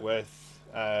try it with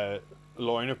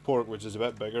loin of pork, which is a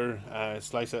bit bigger.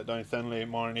 Slice it down thinly,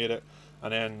 marinate it,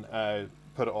 and then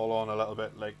put it all on a little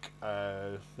bit like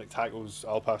tacos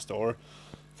al pastor.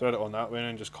 Thread it on that way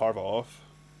and just carve it off.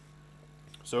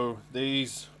 So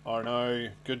these are now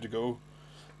good to go.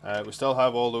 We still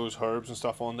have all those herbs and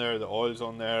stuff on there. The oil's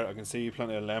on there. I can see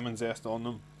plenty of lemon zest on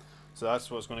them. So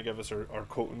that's what's going to give us our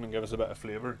coating and give us a bit of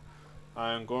flavour.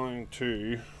 I'm going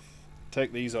to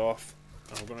take these off.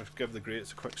 I'm going to give the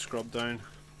grates a quick scrub down.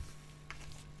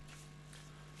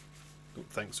 Don't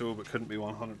think so, but couldn't be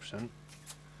 100%.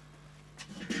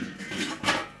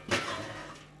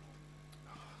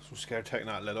 So scared taking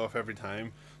that lid off every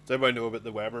time. Does everybody know about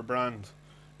the Weber brand?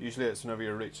 Usually it's whenever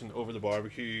you're reaching over the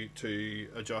barbecue to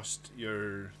adjust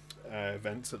your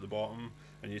vents at the bottom,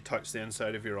 and you touch the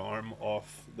inside of your arm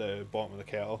off the bottom of the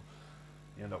kettle,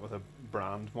 you end up with a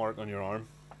brand mark on your arm.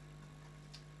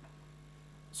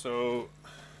 So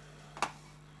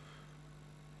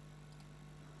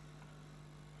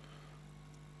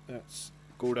let's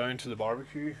go down to the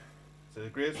barbecue. So the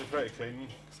grates are pretty clean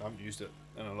because I haven't used it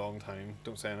in a long time.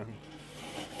 Don't say anything.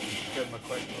 Give them a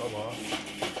quick rub off.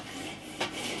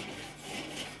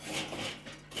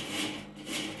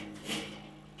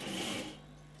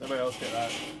 Does anybody else get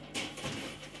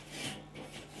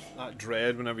that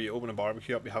dread whenever you open a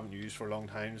barbecue up you haven't used for a long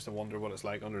time, just to wonder what it's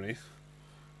like underneath?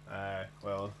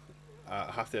 Well,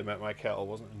 I have to admit my kettle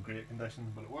wasn't in great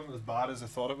condition, but it wasn't as bad as I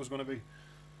thought it was going to be.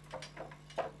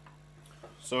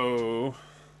 So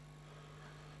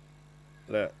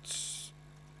let's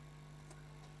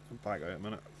back out a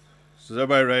minute. So is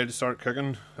everybody ready to start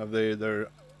cooking? Have their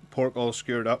pork all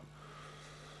skewered up?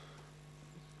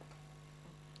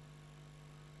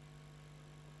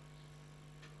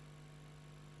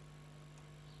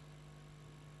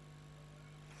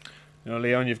 You know,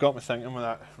 Leon, you've got me thinking with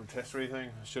that rotisserie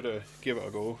thing. I should have give it a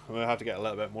go. I'm going to have to get a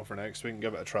little bit more for next week and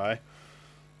give it a try.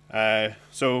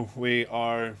 So we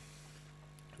are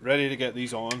ready to get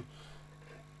these on.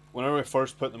 Whenever we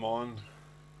first put them on,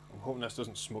 I'm hoping this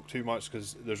doesn't smoke too much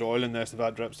because there's oil in this. If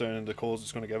that drips down into the coals,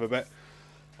 it's going to give a bit.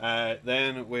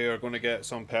 Then we are going to get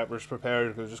some peppers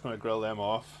prepared. We're just going to grill them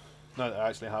off. Now that I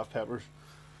actually have peppers.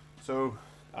 So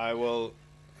I will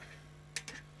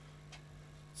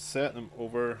set them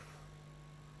over.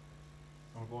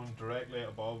 We're going directly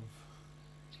above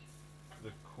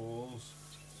the coals.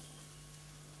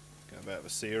 Get a bit of a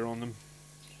sear on them.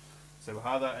 So we'll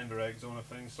have that indirect zone. If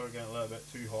things start getting a little bit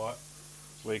too hot,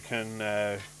 we can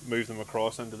move them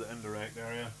across into the indirect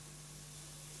area.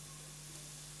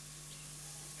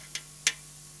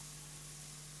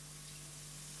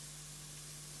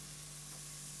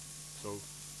 So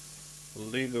we'll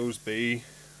leave those be.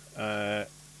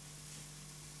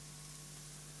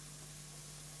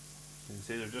 You can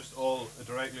see they're just all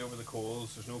directly over the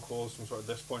coals. There's no coals from sort of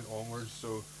this point onwards,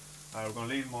 so we're going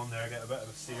to leave them on there, get a bit of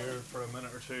a sear for a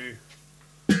minute or two.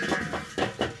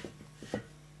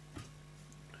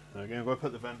 Again, I'm going to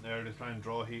put the vent there to try and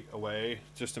draw heat away,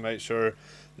 just to make sure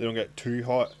they don't get too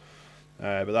hot.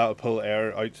 But that'll pull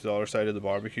air out to the other side of the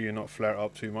barbecue and not flare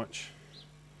up too much.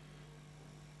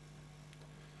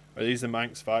 Are these the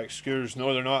Manx Vax skewers?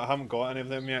 No, they're not. I haven't got any of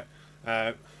them yet.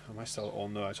 Am I still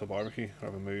on the actual barbecue? Or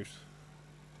have I moved?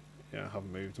 Yeah, I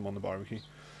haven't moved them on the barbecue.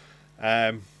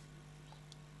 The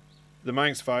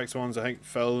Manx Vax ones, I think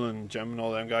Phil and Jim and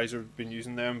all them guys have been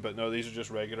using them, but no, these are just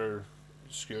regular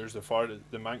skewers.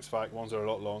 The Manx Vax ones are a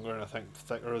lot longer and I think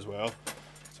thicker as well.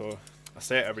 So I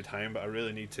say it every time, but I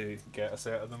really need to get a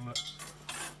set of them.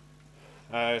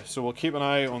 So we'll keep an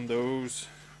eye on those.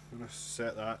 I'm going to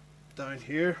set that down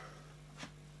here.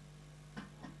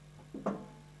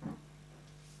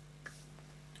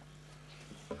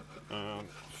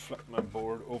 Flip my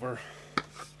board over.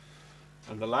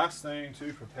 And the last thing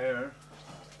to prepare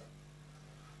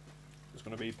is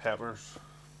going to be peppers.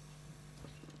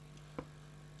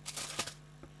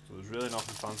 So there's really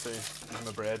nothing fancy. These are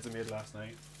my breads I made last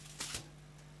night.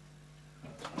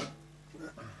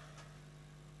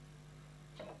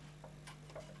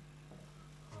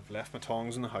 I've left my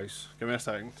tongs in the house. Give me a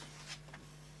second.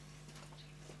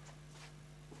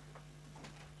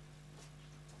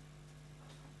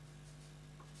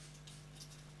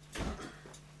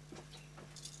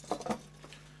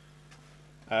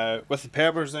 With the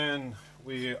peppers then,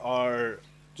 we are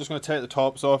just going to take the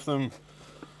tops off them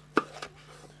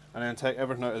and then take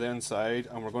everything out of the inside,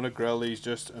 and we're going to grill these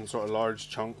just in sort of large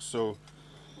chunks. So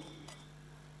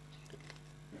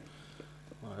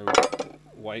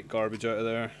white garbage out of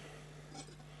there.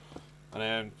 And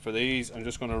then for these, I'm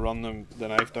just going to run the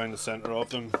knife down the centre of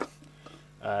them,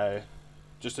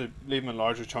 just to leave them in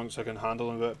larger chunks so I can handle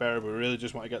them a bit better. But we really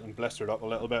just want to get them blistered up a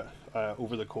little bit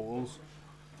over the coals.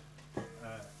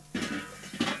 Have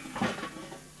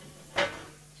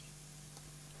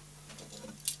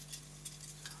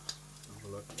a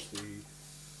look and see.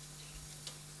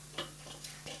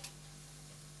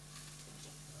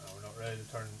 We're not ready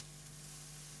to turn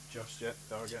just yet.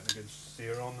 They're getting a good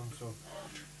sear on them, so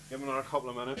give them another couple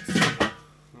of minutes and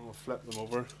we'll flip them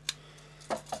over.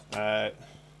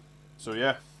 So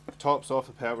yeah, tops off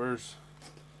the peppers,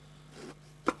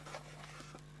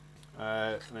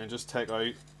 and then just take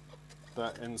out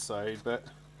that inside bit.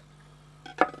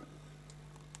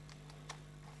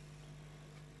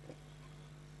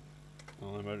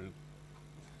 And the amount of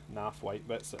naff white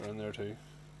bits that are in there too.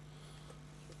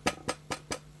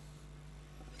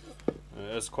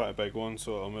 It is quite a big one,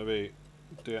 so I'll maybe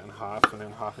do it in half and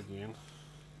then half again.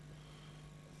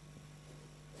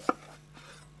 I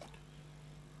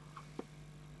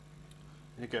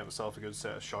need to get myself a good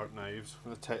set of sharp knives.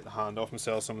 I'm going to take the hand off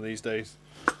myself some of these days.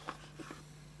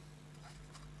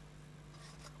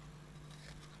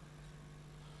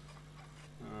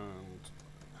 And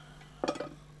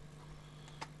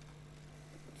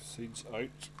seeds out.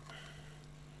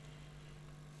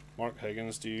 Mark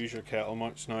Higgins, do you use your kettle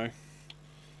much now?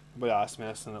 Nobody asks me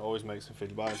this and it always makes me feel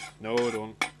bad. No, I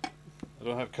don't. I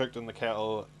don't have cooked in the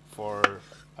kettle for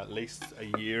at least a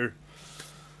year.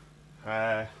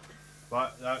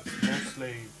 But that's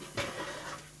mostly,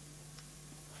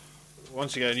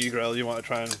 once you get a new grill, you want to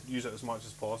try and use it as much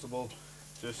as possible,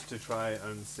 just to try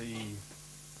and see.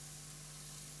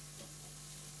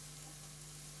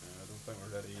 I don't think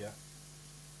we're ready yet.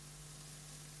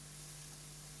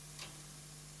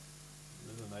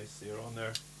 There's a nice sear on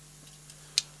there.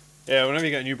 Yeah, whenever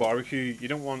you get a new barbecue, you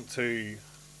don't want to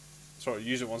sort of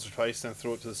use it once or twice, then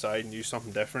throw it to the side and use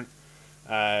something different.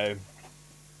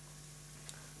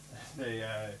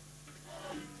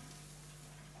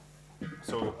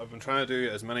 So I've been trying to do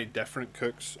as many different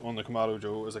cooks on the Kamado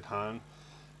Joe as I can.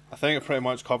 I think I've pretty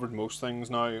much covered most things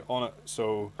now on it.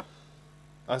 So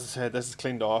as I said, this is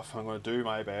cleaned off. I'm going to do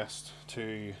my best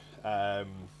to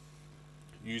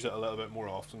use it a little bit more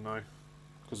often now,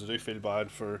 because I do feel bad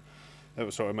for, it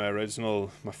was sort of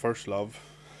my first love,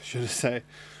 should I say,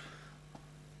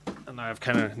 and now I've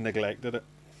kind of neglected it.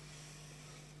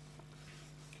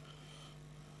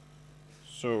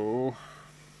 So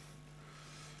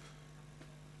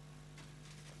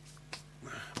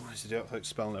I managed to do it without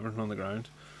spilling everything on the ground.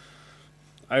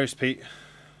 Irish Pete,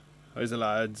 how's the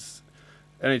lads?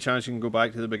 Any chance you can go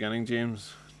back to the beginning,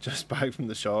 James? Just back from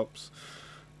the shops.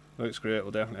 Looks great.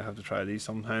 We'll definitely have to try these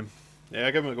sometime.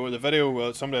 Yeah, give them a go. The video,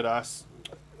 well, somebody had asked,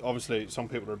 obviously some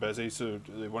people are busy so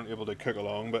they weren't able to cook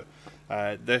along, but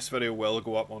this video will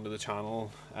go up onto the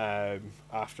channel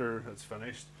after it's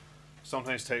finished.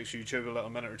 Sometimes takes YouTube a little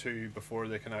minute or two before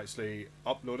they can actually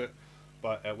upload it,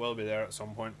 but it will be there at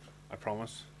some point, I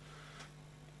promise.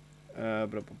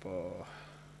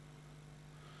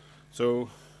 So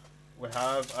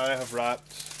I have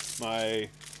wrapped my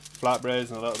flatbreads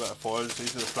in a little bit of foil. So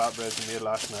these are the flatbreads I made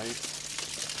last night.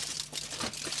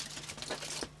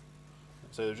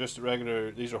 So they're just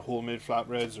regular, these are homemade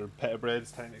flatbreads, or pita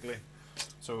breads technically.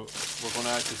 So we're going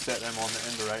to actually set them on the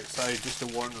indirect side just to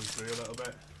warm them through a little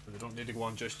bit, but they don't need to go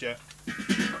on just yet.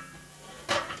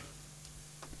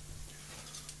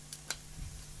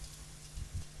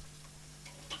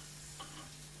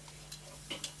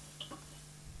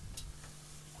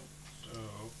 So,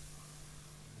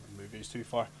 move these too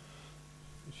far.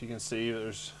 If you can see, there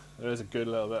is a good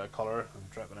little bit of colour. I'm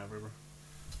dripping everywhere.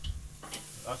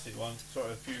 That's the one, sort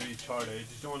of a few wee charred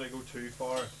edges. You don't want to go too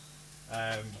far.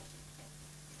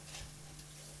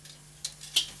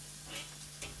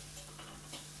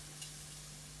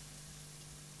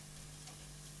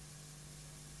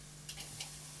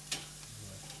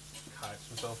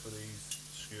 myself with these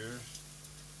skewers.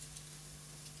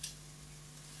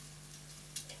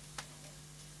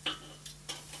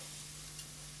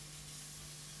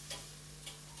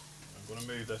 I'm going to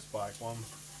move this back one.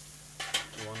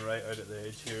 The one right out at the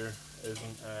edge here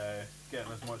isn't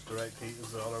getting as much direct heat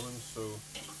as the other ones, so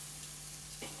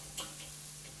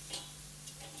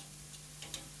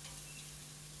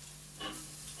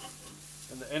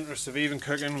in the interest of even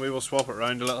cooking, we will swap it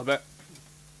around a little bit.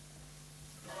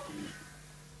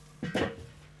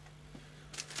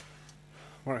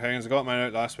 Mark Higgins, I got mine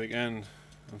out last weekend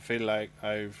and feel like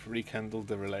I've rekindled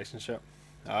the relationship.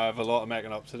 I have a lot of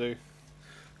making up to do. I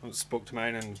haven't spoke to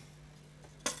mine in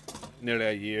nearly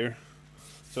a year.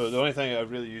 So the only thing I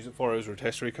really use it for is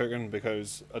rotisserie cooking,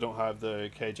 because I don't have the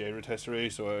KJ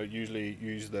rotisserie, so I usually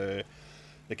use the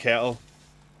kettle.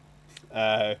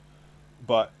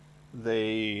 But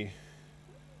they're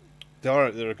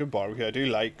a good barbecue. I do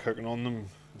like cooking on them.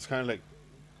 It's kind of like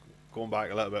going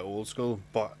back a little bit old school,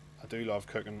 but I do love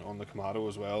cooking on the Kamado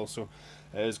as well. So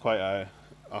it is quite a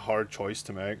hard choice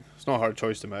to make. It's not a hard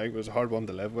choice to make, but it's a hard one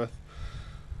to live with.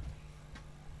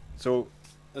 So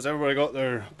has everybody got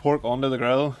their pork onto the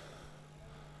grill?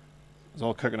 It's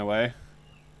all cooking away.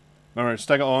 Remember,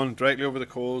 stick it on directly over the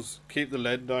coals. Keep the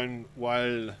lid down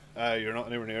while you're not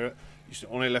anywhere near it. You should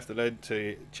only lift the lid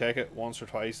to check it once or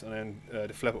twice, and then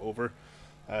to flip it over.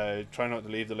 Try not to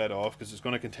leave the lid off, because it's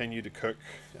going to continue to cook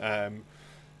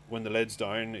when the lid's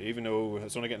down. Even though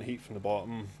it's only getting heat from the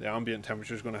bottom, the ambient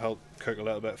temperature is going to help cook a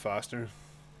little bit faster.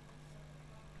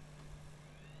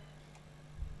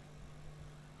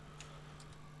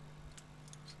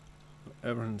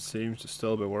 Everything seems to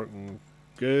still be working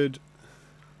good.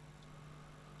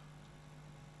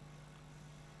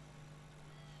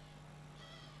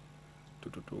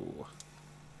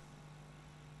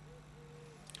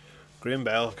 Graham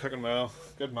Bell, cooking well,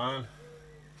 good man.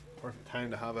 Perfect time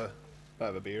to have a bit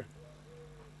of a beer.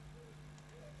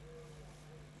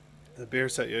 The beer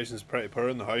situation is pretty poor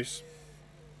in the house.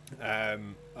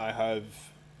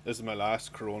 This is my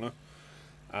last Corona,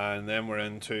 and then we're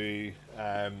into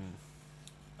I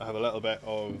have a little bit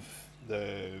of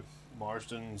the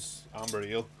Marsden's Amber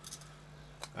Ale.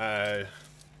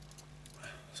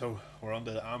 So we're on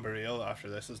to the Amber Ale after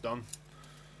this is done.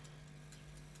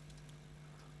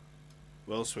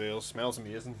 Will Swale, smells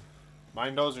amazing.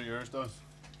 Mine does, or yours does?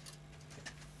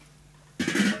 Make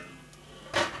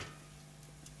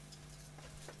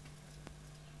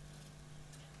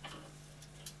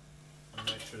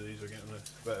sure these are getting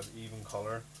a bit of even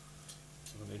colour.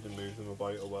 I need to move them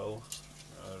about a will.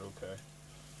 Okay.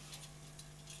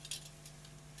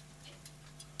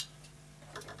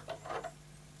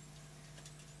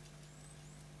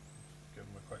 Give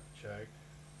them a quick check.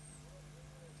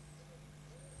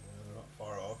 Yeah, they're not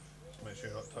far off. Just make sure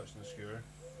you're not touching the skewer.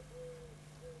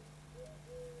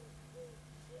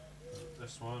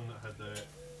 This one had the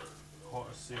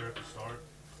hottest sear at the start.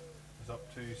 It's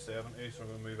up to 70, so I'm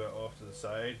going to move it off to the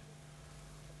side.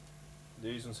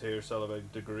 These ones here still have a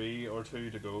degree or two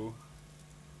to go.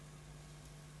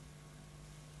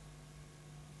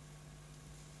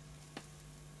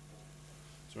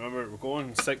 So remember, we're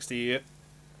going 68.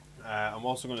 I'm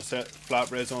also going to set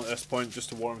flatbreads on at this point just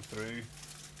to warm through.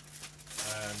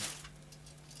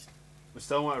 We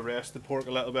still want to rest the pork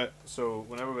a little bit, so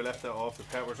whenever we lift it off, the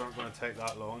peppers aren't going to take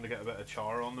that long to get a bit of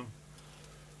char on them.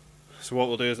 So what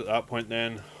we'll do is at that point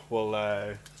then, we'll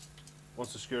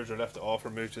once the skewers are lifted off or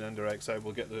moved to the indirect side,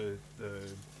 we'll get the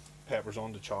peppers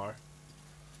on to char.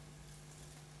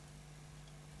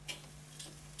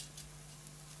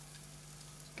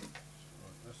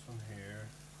 This one here,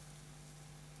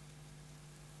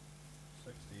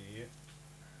 68.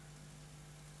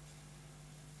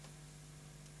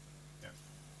 Yeah.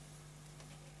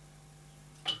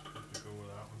 Good to go with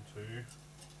that one too.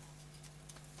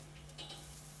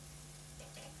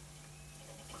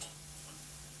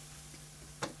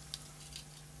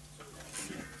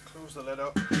 Close the lid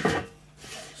up.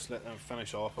 Just let them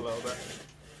finish off a little bit.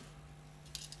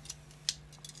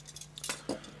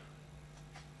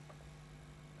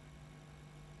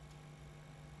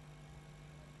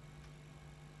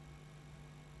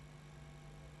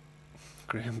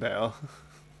 Graham Bell.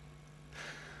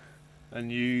 And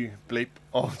you bleep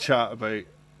all chat about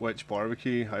which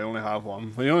barbecue. I only have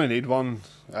one. We only need one.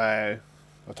 I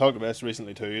talked about this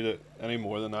recently too, that any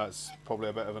more than that's probably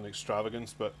a bit of an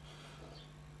extravagance, but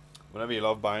whenever you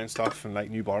love buying stuff and like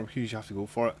new barbecues, you have to go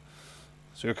for it.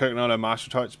 So you're cooking on a Master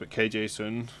Touch, but KJ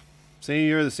soon. See,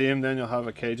 you're the same, then you'll have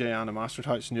a KJ and a Master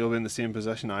Touch, and you'll be in the same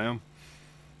position I am.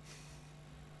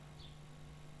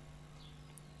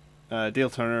 Dale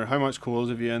Turner, how much coals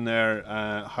have you in there?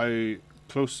 How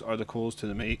close are the coals to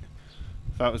the meat.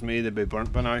 If that was me, they'd be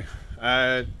burnt by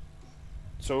now.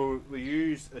 So we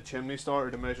use a chimney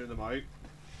starter to measure them out.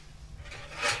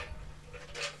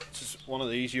 This is one of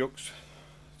these yokes.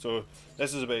 So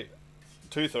this is about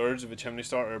 2/3 of a chimney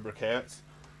starter briquettes.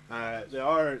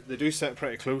 They do sit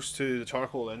pretty close to the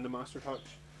charcoal in the Master Touch.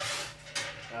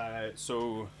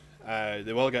 So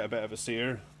they will get a bit of a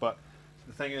sear, but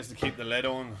the thing is to keep the lid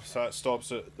on so it stops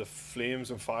the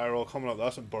flames and fire all coming up.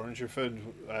 That's what burns your food.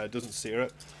 It doesn't sear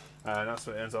it, and that's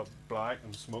what ends up black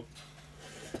and smoked.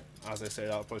 As I say,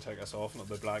 that'll probably take us off and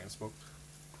it'll be black and smoked.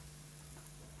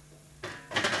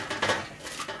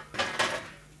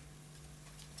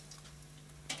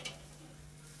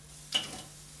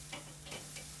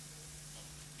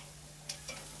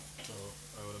 So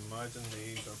I would imagine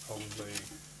these are probably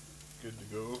good to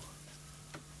go.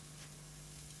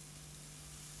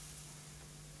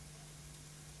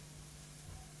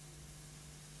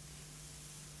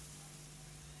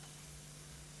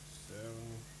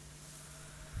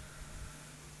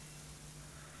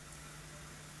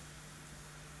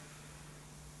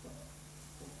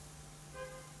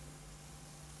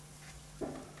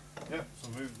 Yep, so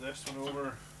move this one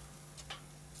over.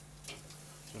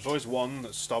 There's always one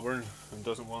that's stubborn and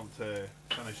doesn't want to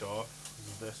finish off. This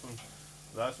is this one.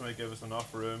 That's going to give us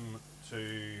enough room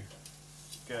to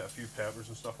get a few peppers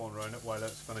and stuff on around it while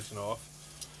it's finishing off.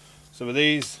 So with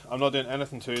these, I'm not doing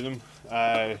anything to them.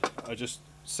 I just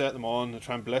set them on to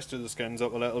try and blister the skins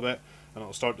up a little bit, and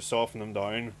it'll start to soften them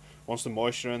down. Once the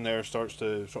moisture in there starts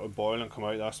to sort of boil and come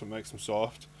out, that's what makes them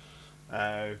soft.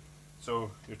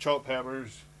 So your chopped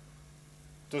peppers,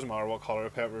 doesn't matter what colour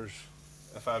of peppers.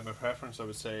 If I had my preference, I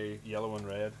would say yellow and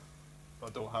red, but I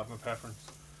don't have my preference.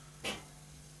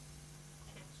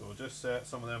 So we'll just set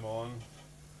some of them on,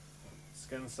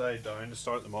 skin side down to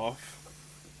start them off.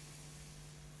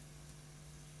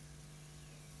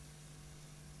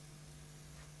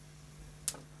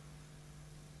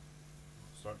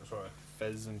 Start to sort of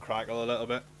fizz and crackle a little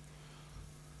bit.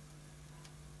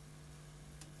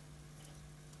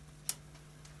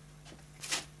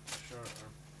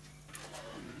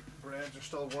 Breads are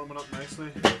still warming up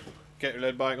nicely. Get your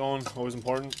lid back on, always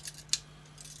important.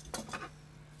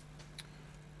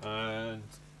 And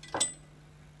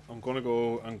I'm going to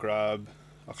go and grab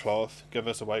a cloth, give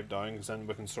us a wipe down, because then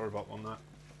we can serve up on that.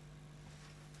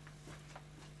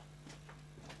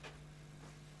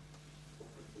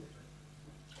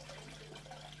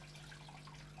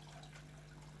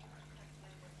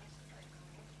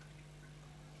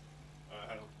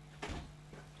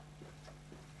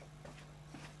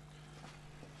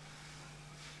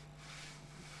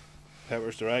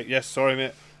 Peppers direct. Yes, sorry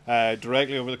mate.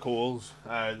 Directly over the coals.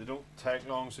 They don't take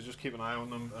long, so just keep an eye on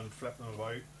them and flip them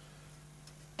about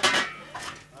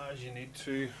as you need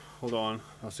to. Hold on,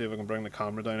 I'll see if I can bring the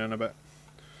camera down in a bit.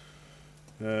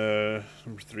 Number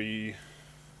 3.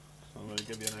 I'm going to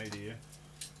give you an idea.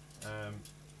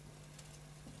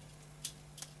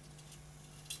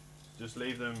 Just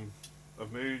leave them.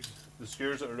 I've moved the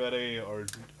skewers that are ready or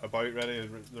about ready.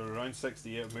 They're around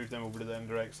 68. I've moved them over to the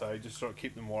indirect side. Just sort of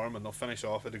keep them warm, and they'll finish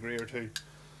off a degree or two.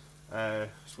 I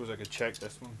suppose I could check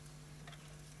this one.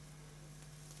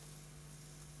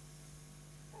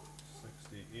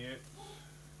 68,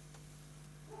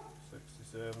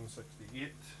 67,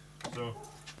 68. So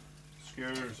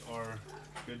skewers are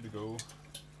good to go.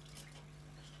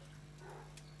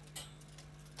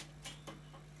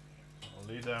 I'll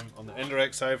leave them on the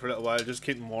indirect side for a little while, just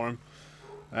keep them warm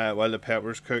while the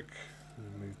peppers cook.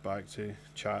 Move back to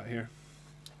chat here.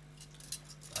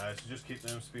 So just keep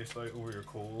them spaced out over your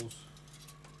coals.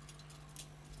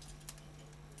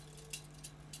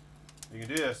 You can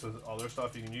do this with other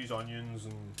stuff, you can use onions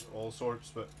and all sorts,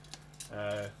 but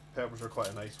peppers are quite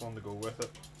a nice one to go with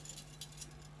it.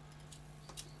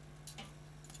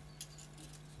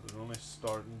 So they're only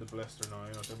starting to blister now,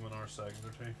 I'll give them another second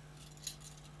or two.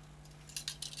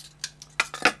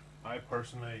 I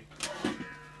personally,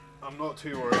 I'm not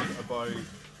too worried about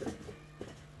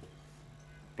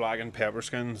blackened pepper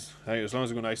skins. As long as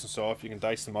they go nice and soft, you can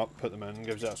dice them up, put them in,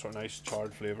 gives that sort of nice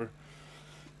charred flavour.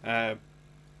 I'm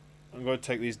going to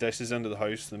take these dishes into the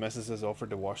house. The missus has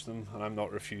offered to wash them, and I'm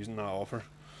not refusing that offer.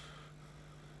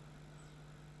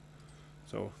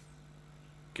 So,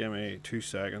 give me 2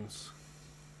 seconds.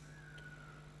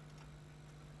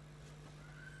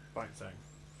 Bang, thing.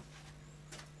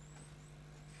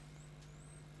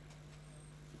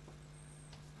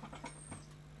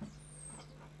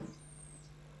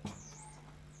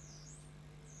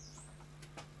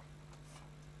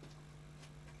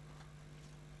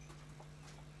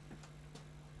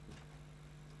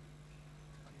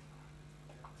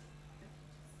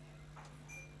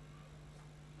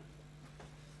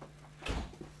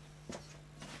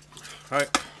 Right,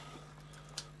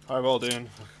 how are we all doing?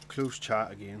 Close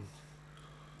chat again.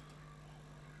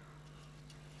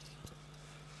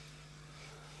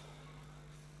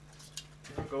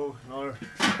 Here we go, another.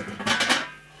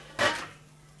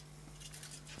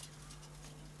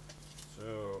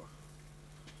 So,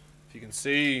 if you can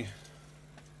see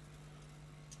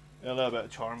a little bit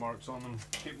of char marks on them,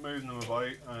 keep moving them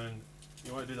about, and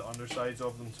you want to do the undersides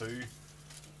of them too.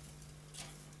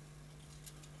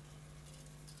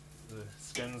 The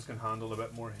skins can handle a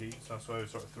bit more heat, so that's why I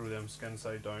sort of throw them skin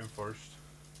side down first.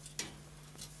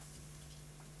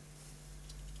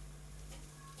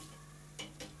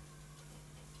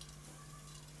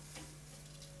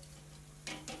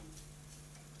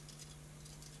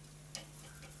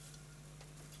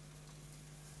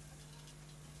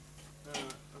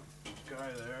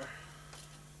 Guy there.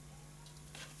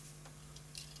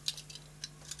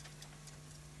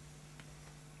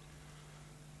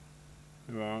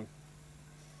 Well,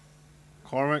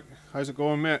 Cormac, how's it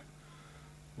going, mate?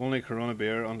 Only Corona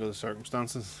beer under the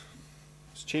circumstances.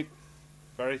 It's cheap,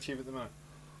 very cheap at the minute.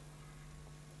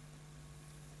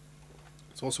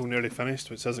 It's also nearly finished,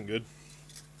 which isn't good.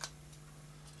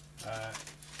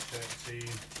 See, the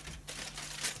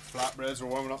flatbreads are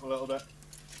warming up a little bit.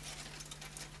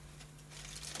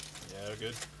 Yeah, they're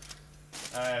good.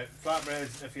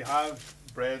 Flatbreads, if you have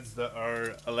breads that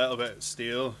are a little bit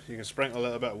stale, you can sprinkle a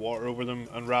little bit of water over them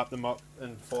and wrap them up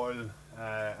in foil,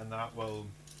 and that will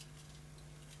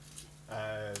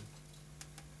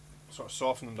sort of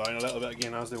soften them down a little bit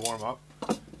again as they warm up.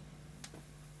 Close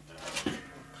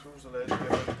the lid, give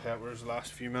it the peppers the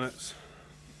last few minutes.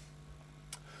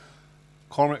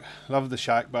 Cormac, love the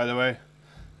shack, by the way.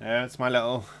 Yeah, it's my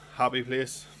little happy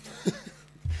place.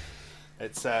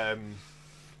 It's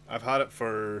I've had it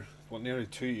for what, nearly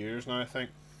 2 years now, I think,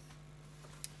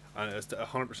 and it's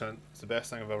 100%. It's the best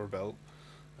thing I've ever built.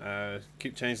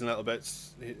 Keep changing little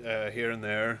bits here and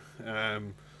there.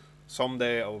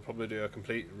 Someday I will probably do a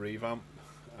complete revamp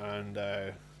and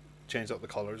change up the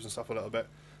colours and stuff a little bit.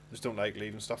 Just don't like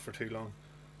leaving stuff for too long.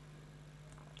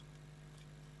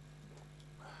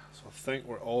 So I think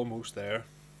we're almost there.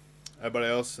 Everybody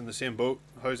else in the same boat?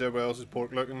 How's everybody else's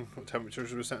pork looking? What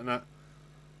temperatures are we sitting at?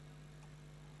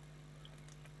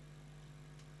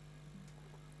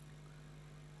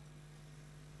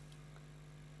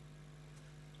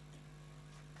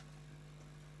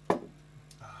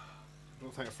 I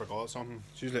think I forgot something.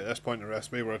 It's usually at this point in the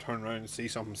recipe where I turn around and see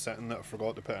something sitting that I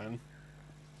forgot to put in.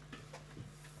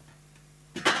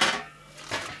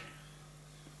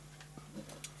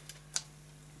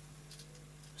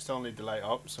 Still need to light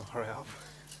up, so hurry up.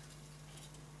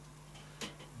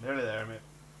 Nearly there, mate.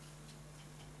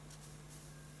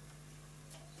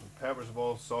 So the peppers have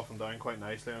all softened down quite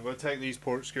nicely. I'm going to take these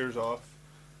pork skewers off.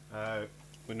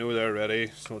 We know they're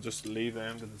ready, so we'll just leave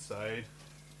them to the side.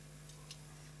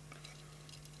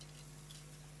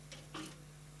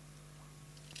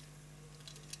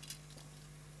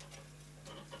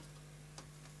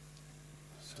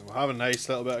 We'll have a nice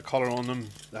little bit of colour on them.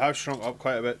 They have shrunk up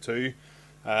quite a bit too,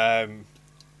 but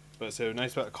it's a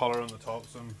nice bit of colour on the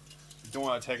tops of them. You don't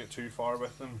want to take it too far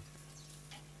with them.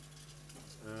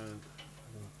 And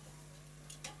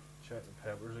check the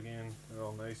peppers again, they're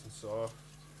all nice and soft.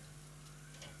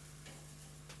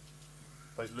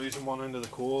 Like losing one into the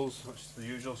coals, which is the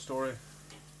usual story.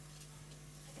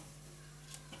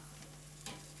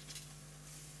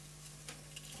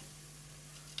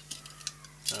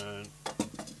 And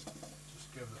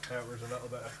give the peppers a little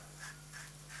bit of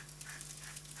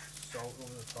salt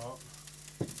over the top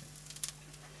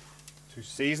to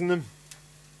season them.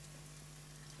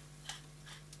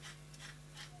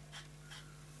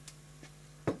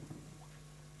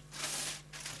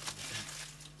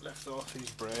 Lift off these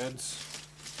breads.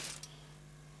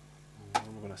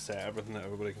 I'm going to set everything that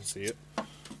everybody can see it. That's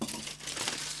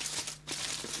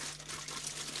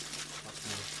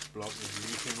going to block the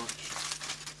view too much.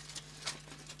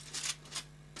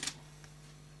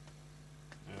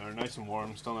 They're nice and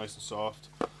warm, still nice and soft.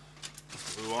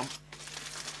 That's what we want.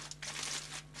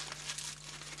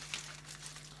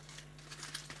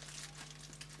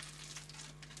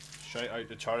 Shout out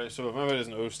to Charlie. So if anybody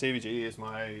doesn't know, Stevie G is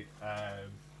my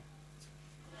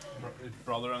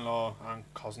brother-in-law and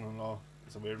cousin-in-law.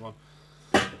 It's a weird one.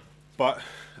 But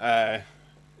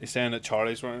he's saying that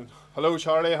Charlie's running. Hello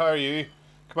Charlie, how are you?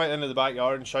 Come out into the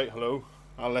backyard and shout hello.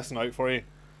 I'll listen out for you.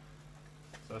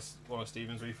 That's one of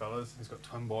Stephen's wee fellas. He's got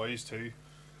twin boys too.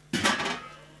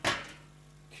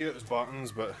 Cute as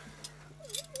buttons, but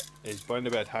he's bound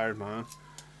to be a tired man.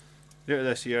 Later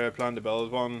this year I plan to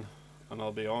build one, and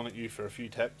I'll be on at you for a few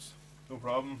tips. No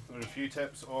problem. There are a few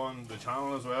tips on the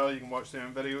channel as well. You can watch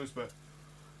them videos, but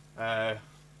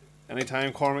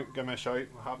Anytime, Cormac, give me a shout.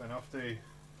 I'm happy enough to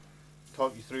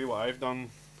talk you through what I've done.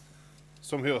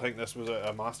 Some people think this was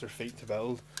a master feat to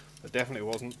build. It definitely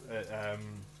wasn't. It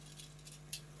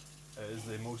is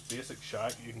the most basic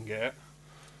shack you can get.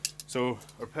 So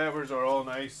our peppers are all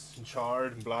nice and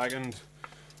charred and blackened.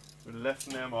 We're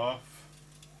lifting them off.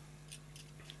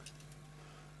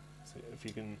 So if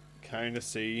you can kind of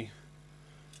see,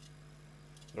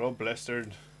 they're all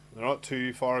blistered. They're not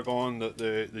too far gone that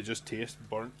they just taste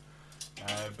burnt,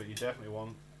 but you definitely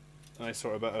want a nice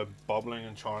sort of bit of bubbling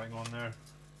and charring on there.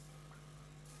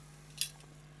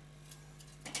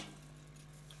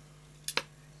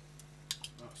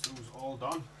 That's those all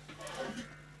done.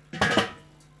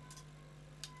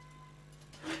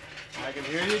 I can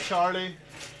hear you, Charlie.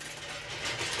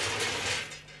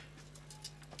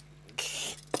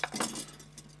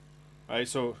 Right,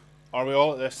 so are we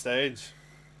all at this stage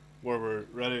where we're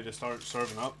ready to start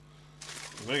serving up?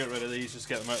 I'm going to get rid of these, just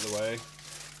get them out of the way.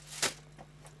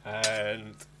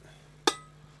 And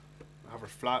have our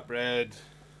flatbread.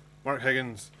 Mark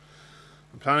Higgins,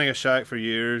 I'm planning a shack for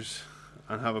years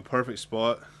and have a perfect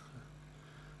spot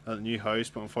at the new house,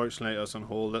 but unfortunately it's on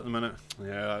hold at the minute.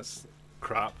 Yeah, that's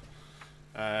crap.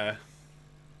 Yeah,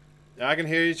 I can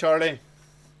hear you, Charlie.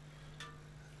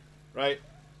 Right,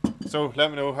 so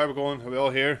let me know how we're going. Are we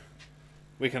all here?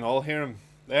 We can all hear him.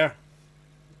 There.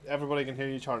 Everybody can hear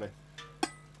you, Charlie.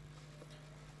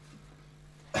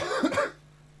 I've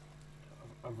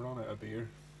run out of beer.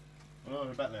 Oh no,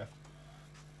 there's a bit left.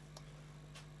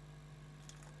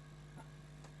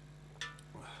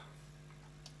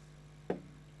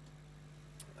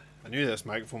 I knew this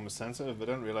microphone was sensitive, but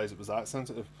I didn't realise it was that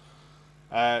sensitive.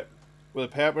 With the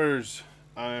peppers,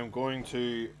 I'm going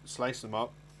to slice them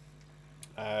up.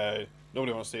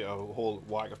 Nobody wants to eat a whole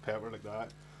whack of pepper like that.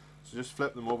 So just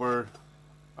flip them over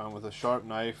and with a sharp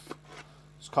knife,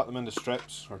 just cut them into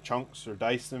strips or chunks or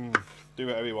dice them, do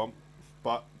whatever you want.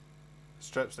 But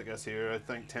strips like this here I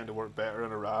think tend to work better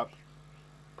in a wrap.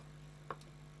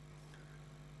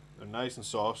 They're nice and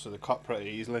soft, so they cut pretty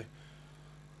easily.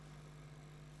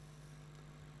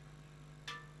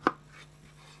 I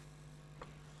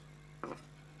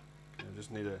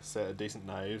just need a set of decent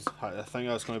knives. I think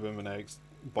that's going to be my next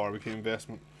barbecue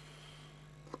investment.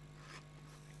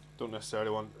 Don't necessarily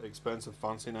want expensive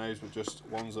fancy knives, but just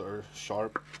ones that are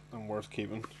sharp and worth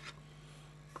keeping.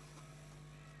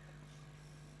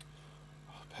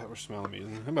 Oh, peppers smell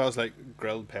amazing. It smells like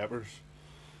grilled peppers.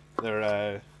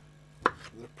 They're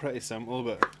pretty simple,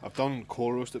 but I've done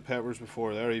cold roasted peppers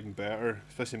before. They're even better,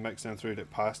 especially mixed in through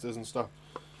like pastas and stuff.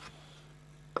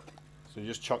 So you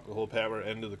just chuck the whole pepper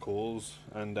into the coals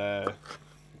and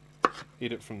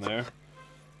eat it from there.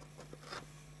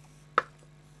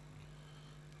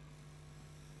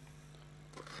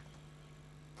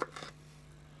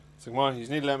 So come on, you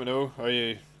need to let me know. Are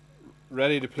you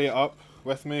ready to plate up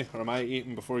with me, or am I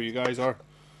eating before you guys are?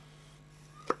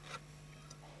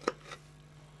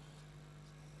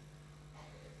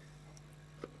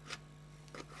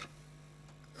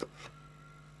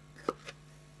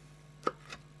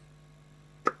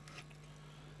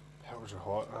 Peppers are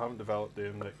hot. I haven't developed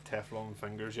them like Teflon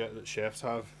fingers yet that chefs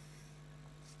have.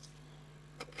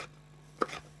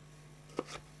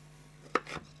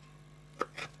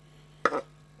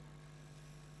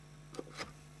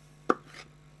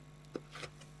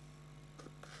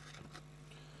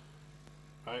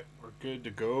 Right, we're good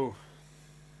to go.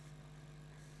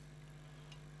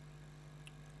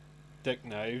 Dick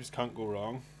knives, can't go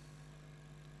wrong.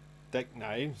 Dick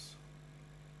knives?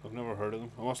 I've never heard of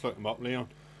them. I must look them up, Leon.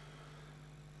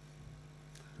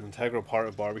 An integral part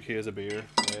of barbecue is a beer.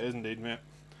 It is indeed, mate.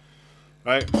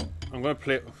 Right, I'm going to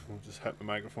plate... I'll just hit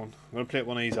my microphone. I'm going to plate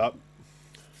one of these up.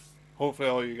 Hopefully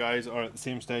all you guys are at the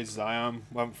same stage as I am.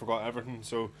 We haven't forgot everything.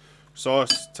 So,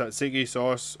 sauce, tzatziki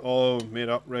sauce, all made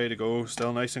up, ready to go.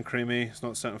 Still nice and creamy. It's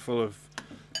not sitting full of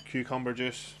cucumber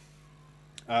juice.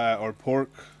 Or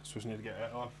pork. So we just need to get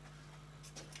it off.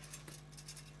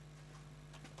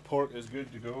 Pork is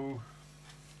good to go.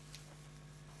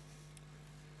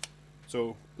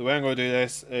 So the way I'm going to do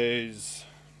this is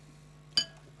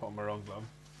put on my wrong glove.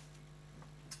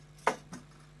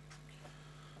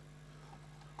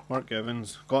 Mark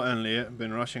Evans got in late,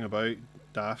 been rushing about,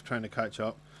 daft, trying to catch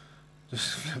up.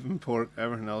 Just flipping pork,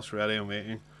 everything else ready and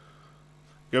waiting.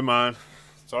 Good man.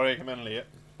 Sorry I came in late,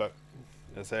 but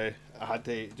as I had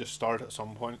to just start at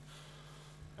some point.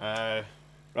 Right,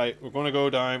 we're going to go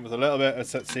down with a little bit of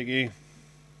tzatziki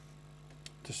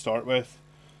to start with.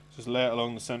 Just lay it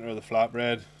along the centre of the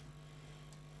flatbread.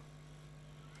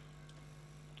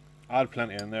 Add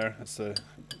plenty in there, it's the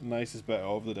nicest bit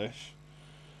of the dish.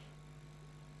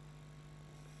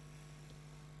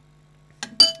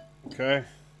 Okay.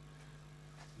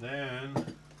 Then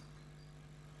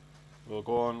we'll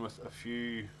go on with a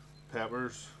few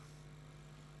peppers.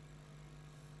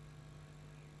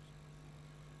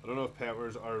 I don't know if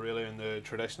peppers are really in the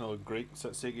traditional Greek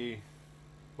tzatziki,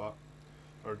 but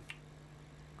or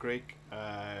Greek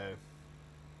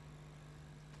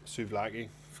souvlaki. I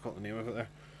forgot the name of it there.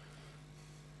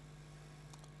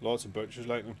 Lots of butchers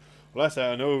like them. Well, that's it.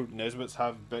 I know Nisbets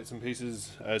have bits and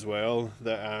pieces as well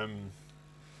that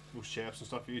most chefs and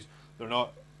stuff use. They're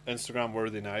not Instagram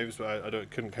worthy knives, but I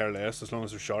couldn't care less as long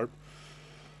as they're sharp.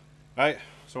 Right,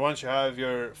 so once you have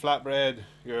your flatbread,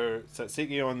 your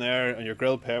tzatziki on there, and your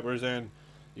grilled peppers in,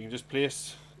 you can just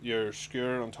place your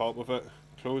skewer on top of it,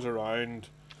 close around,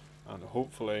 and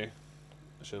hopefully,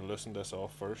 I should have loosened this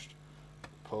off first,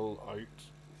 pull out,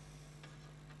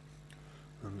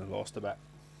 and I lost a bit.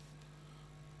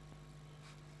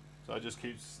 So it just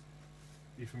keeps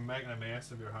you from making a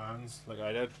mess of your hands like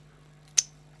I did.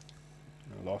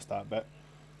 I lost that bit.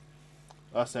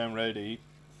 That's them ready to eat.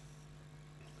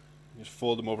 You just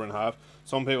fold them over in half.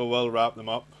 Some people will wrap them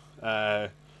up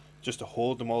just to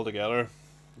hold them all together.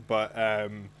 But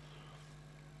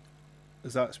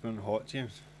is that spoon hot,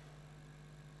 James?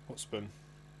 What spoon?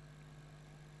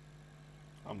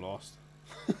 I'm lost.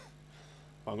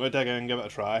 I'm going to dig in and give it a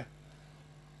try.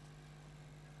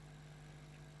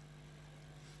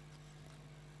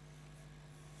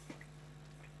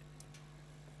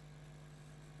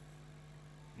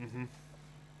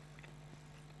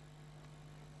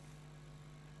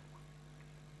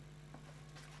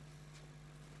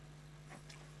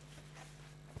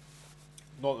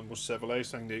 Not the most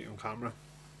civilised thing to eat on camera,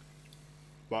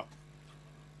 but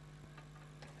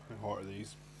how hot are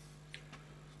these?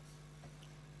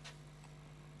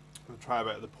 I'll try a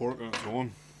bit of the pork on its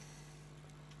own.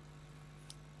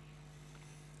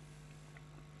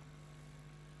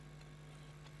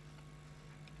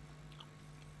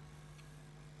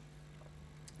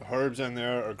 The herbs in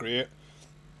there are great.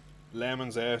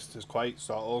 Lemon zest is quite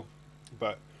subtle,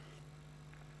 but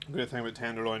the great thing about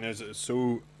tenderloin is it's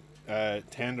so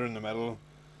tender in the middle.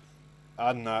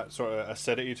 Adding that sort of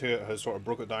acidity to it has sort of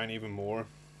broke it down even more.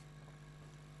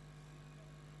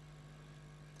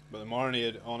 But the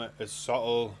marinade on it is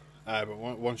subtle, but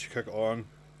once you cook it on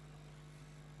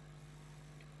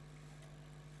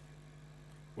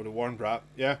with a warm wrap,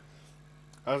 yeah.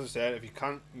 As I said, if you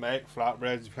can't make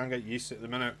flatbreads, if you can't get yeast at the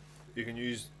minute, you can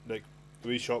use like the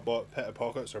wee shop bought pita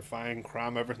pockets are fine.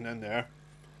 Cram everything in there.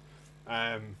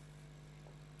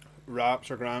 Wraps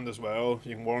are grand as well.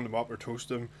 You can warm them up or toast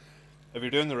them. If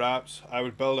you're doing the wraps, I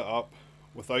would build it up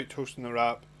without toasting the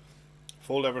wrap.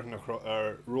 Fold everything across,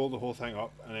 or roll the whole thing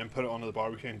up, and then put it onto the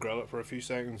barbecue and grill it for a few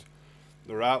seconds.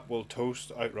 The wrap will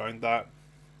toast out round that,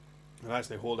 and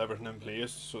actually hold everything in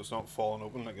place so it's not falling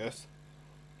open like this.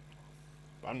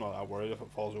 But I'm not that worried if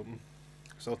it falls open.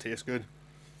 It still tastes good.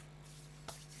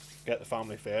 Get the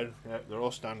family fed. Yeah, they're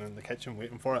all standing in the kitchen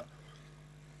waiting for it.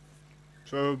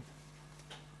 So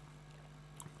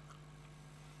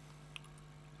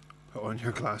put on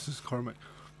your glasses, Cormac.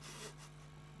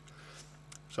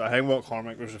 So I think what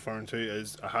Cormac was referring to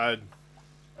is I had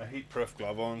a heat-proof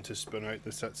glove on to spin out the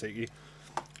tzatziki.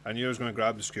 I knew I was going to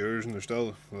grab the skewers, and they're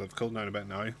still, well, they've cooled down a bit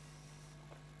now.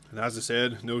 And as I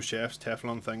said, no chef's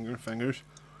Teflon fingers.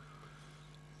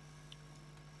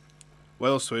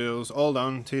 Well swales, all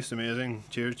done, tastes amazing.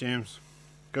 Cheers, James.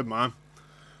 Good man.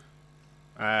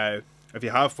 If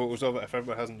you have photos of it, if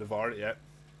everybody hasn't devoured it yet,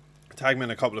 tag me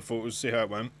in a couple of photos, see how it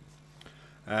went.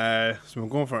 So we're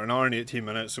going for an hour and 18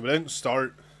 minutes. So we didn't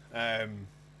start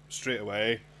straight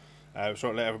away. We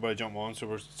sort of let everybody jump on. So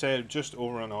we're say just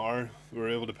over an hour. We were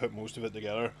able to put most of it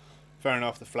together. Fair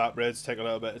enough, the flatbreads take a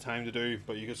little bit of time to do,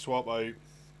 but you could swap out,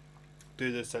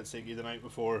 do the tzatziki the night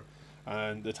before,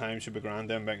 and the time should be grand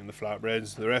then making the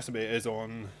flatbreads. The recipe is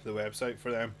on the website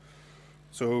for them.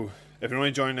 So if you're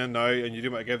only joining in now and you do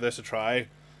want to give this a try,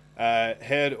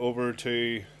 head over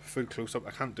to Food Close-Up.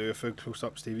 I can't do a Food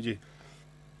Close-Up, Stevie G.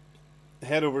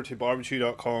 Head over to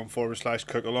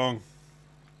barbechoo.com/cookalong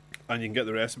and you can get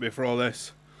the recipe for all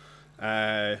this.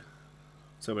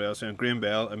 Somebody else saying Green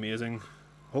Bell, amazing.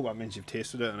 Hope that means you've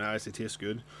tasted it and it actually tastes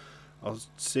good. I'll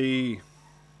see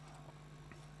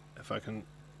if I can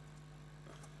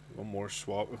one more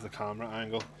swap of the camera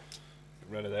angle. Get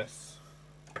rid of this.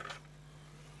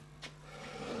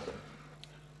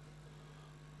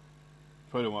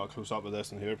 Probably don't want to close up with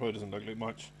this in here, probably doesn't look like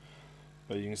much.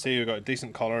 But you can see we've got a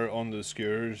decent colour on the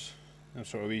skewers and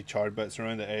sort of wee charred bits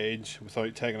around the edge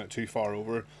without taking it too far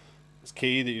over. It's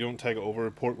key that you don't take it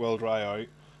over. Pork will dry out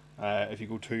if you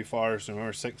go too far. So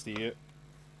remember 68.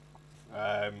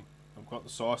 I've got the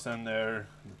sauce in there,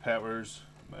 the peppers,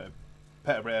 my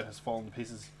pita bread has fallen to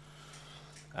pieces.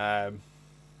 But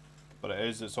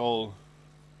it's all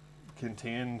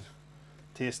contained,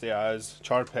 tasty as,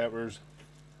 charred peppers,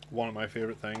 one of my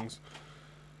favourite things.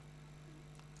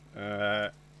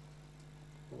 We'll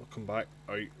come back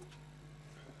out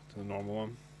to the normal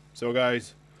one. So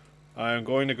guys, I'm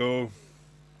going to go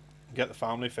get the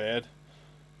family fed.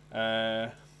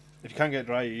 If you can't get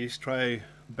dry yeast, try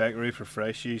bakery for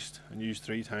fresh yeast and use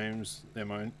 3 times the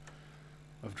amount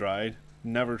of dried.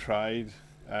 Never tried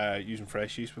using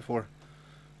fresh yeast before.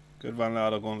 Good one,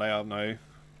 lad. I'll go and lay up now.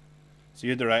 So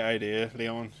you had the right idea,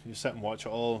 Leon. You sit and watch it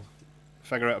all,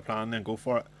 figure out a plan, then go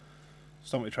for it.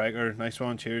 Stumpy Tracker, nice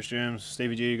one. Cheers, James.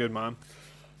 Stevie G, good man.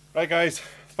 Right, guys,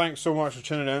 thanks so much for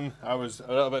tuning in. I was a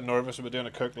little bit nervous about doing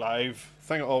a cook live. I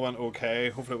think it all went okay.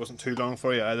 Hopefully it wasn't too long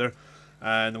for you either.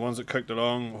 And the ones that cooked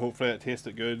along, hopefully it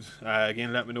tasted good.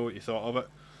 Again, let me know what you thought of it.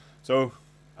 So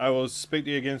I will speak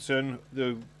to you again soon.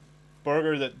 The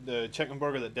chicken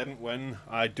burger that didn't win,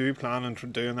 I do plan on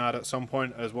doing that at some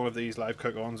point as one of these live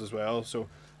cook-ons as well. So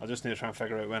I'll just need to try and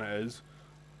figure out when it is.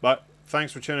 But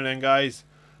thanks for tuning in, guys.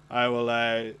 I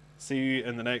will see you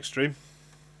in the next stream.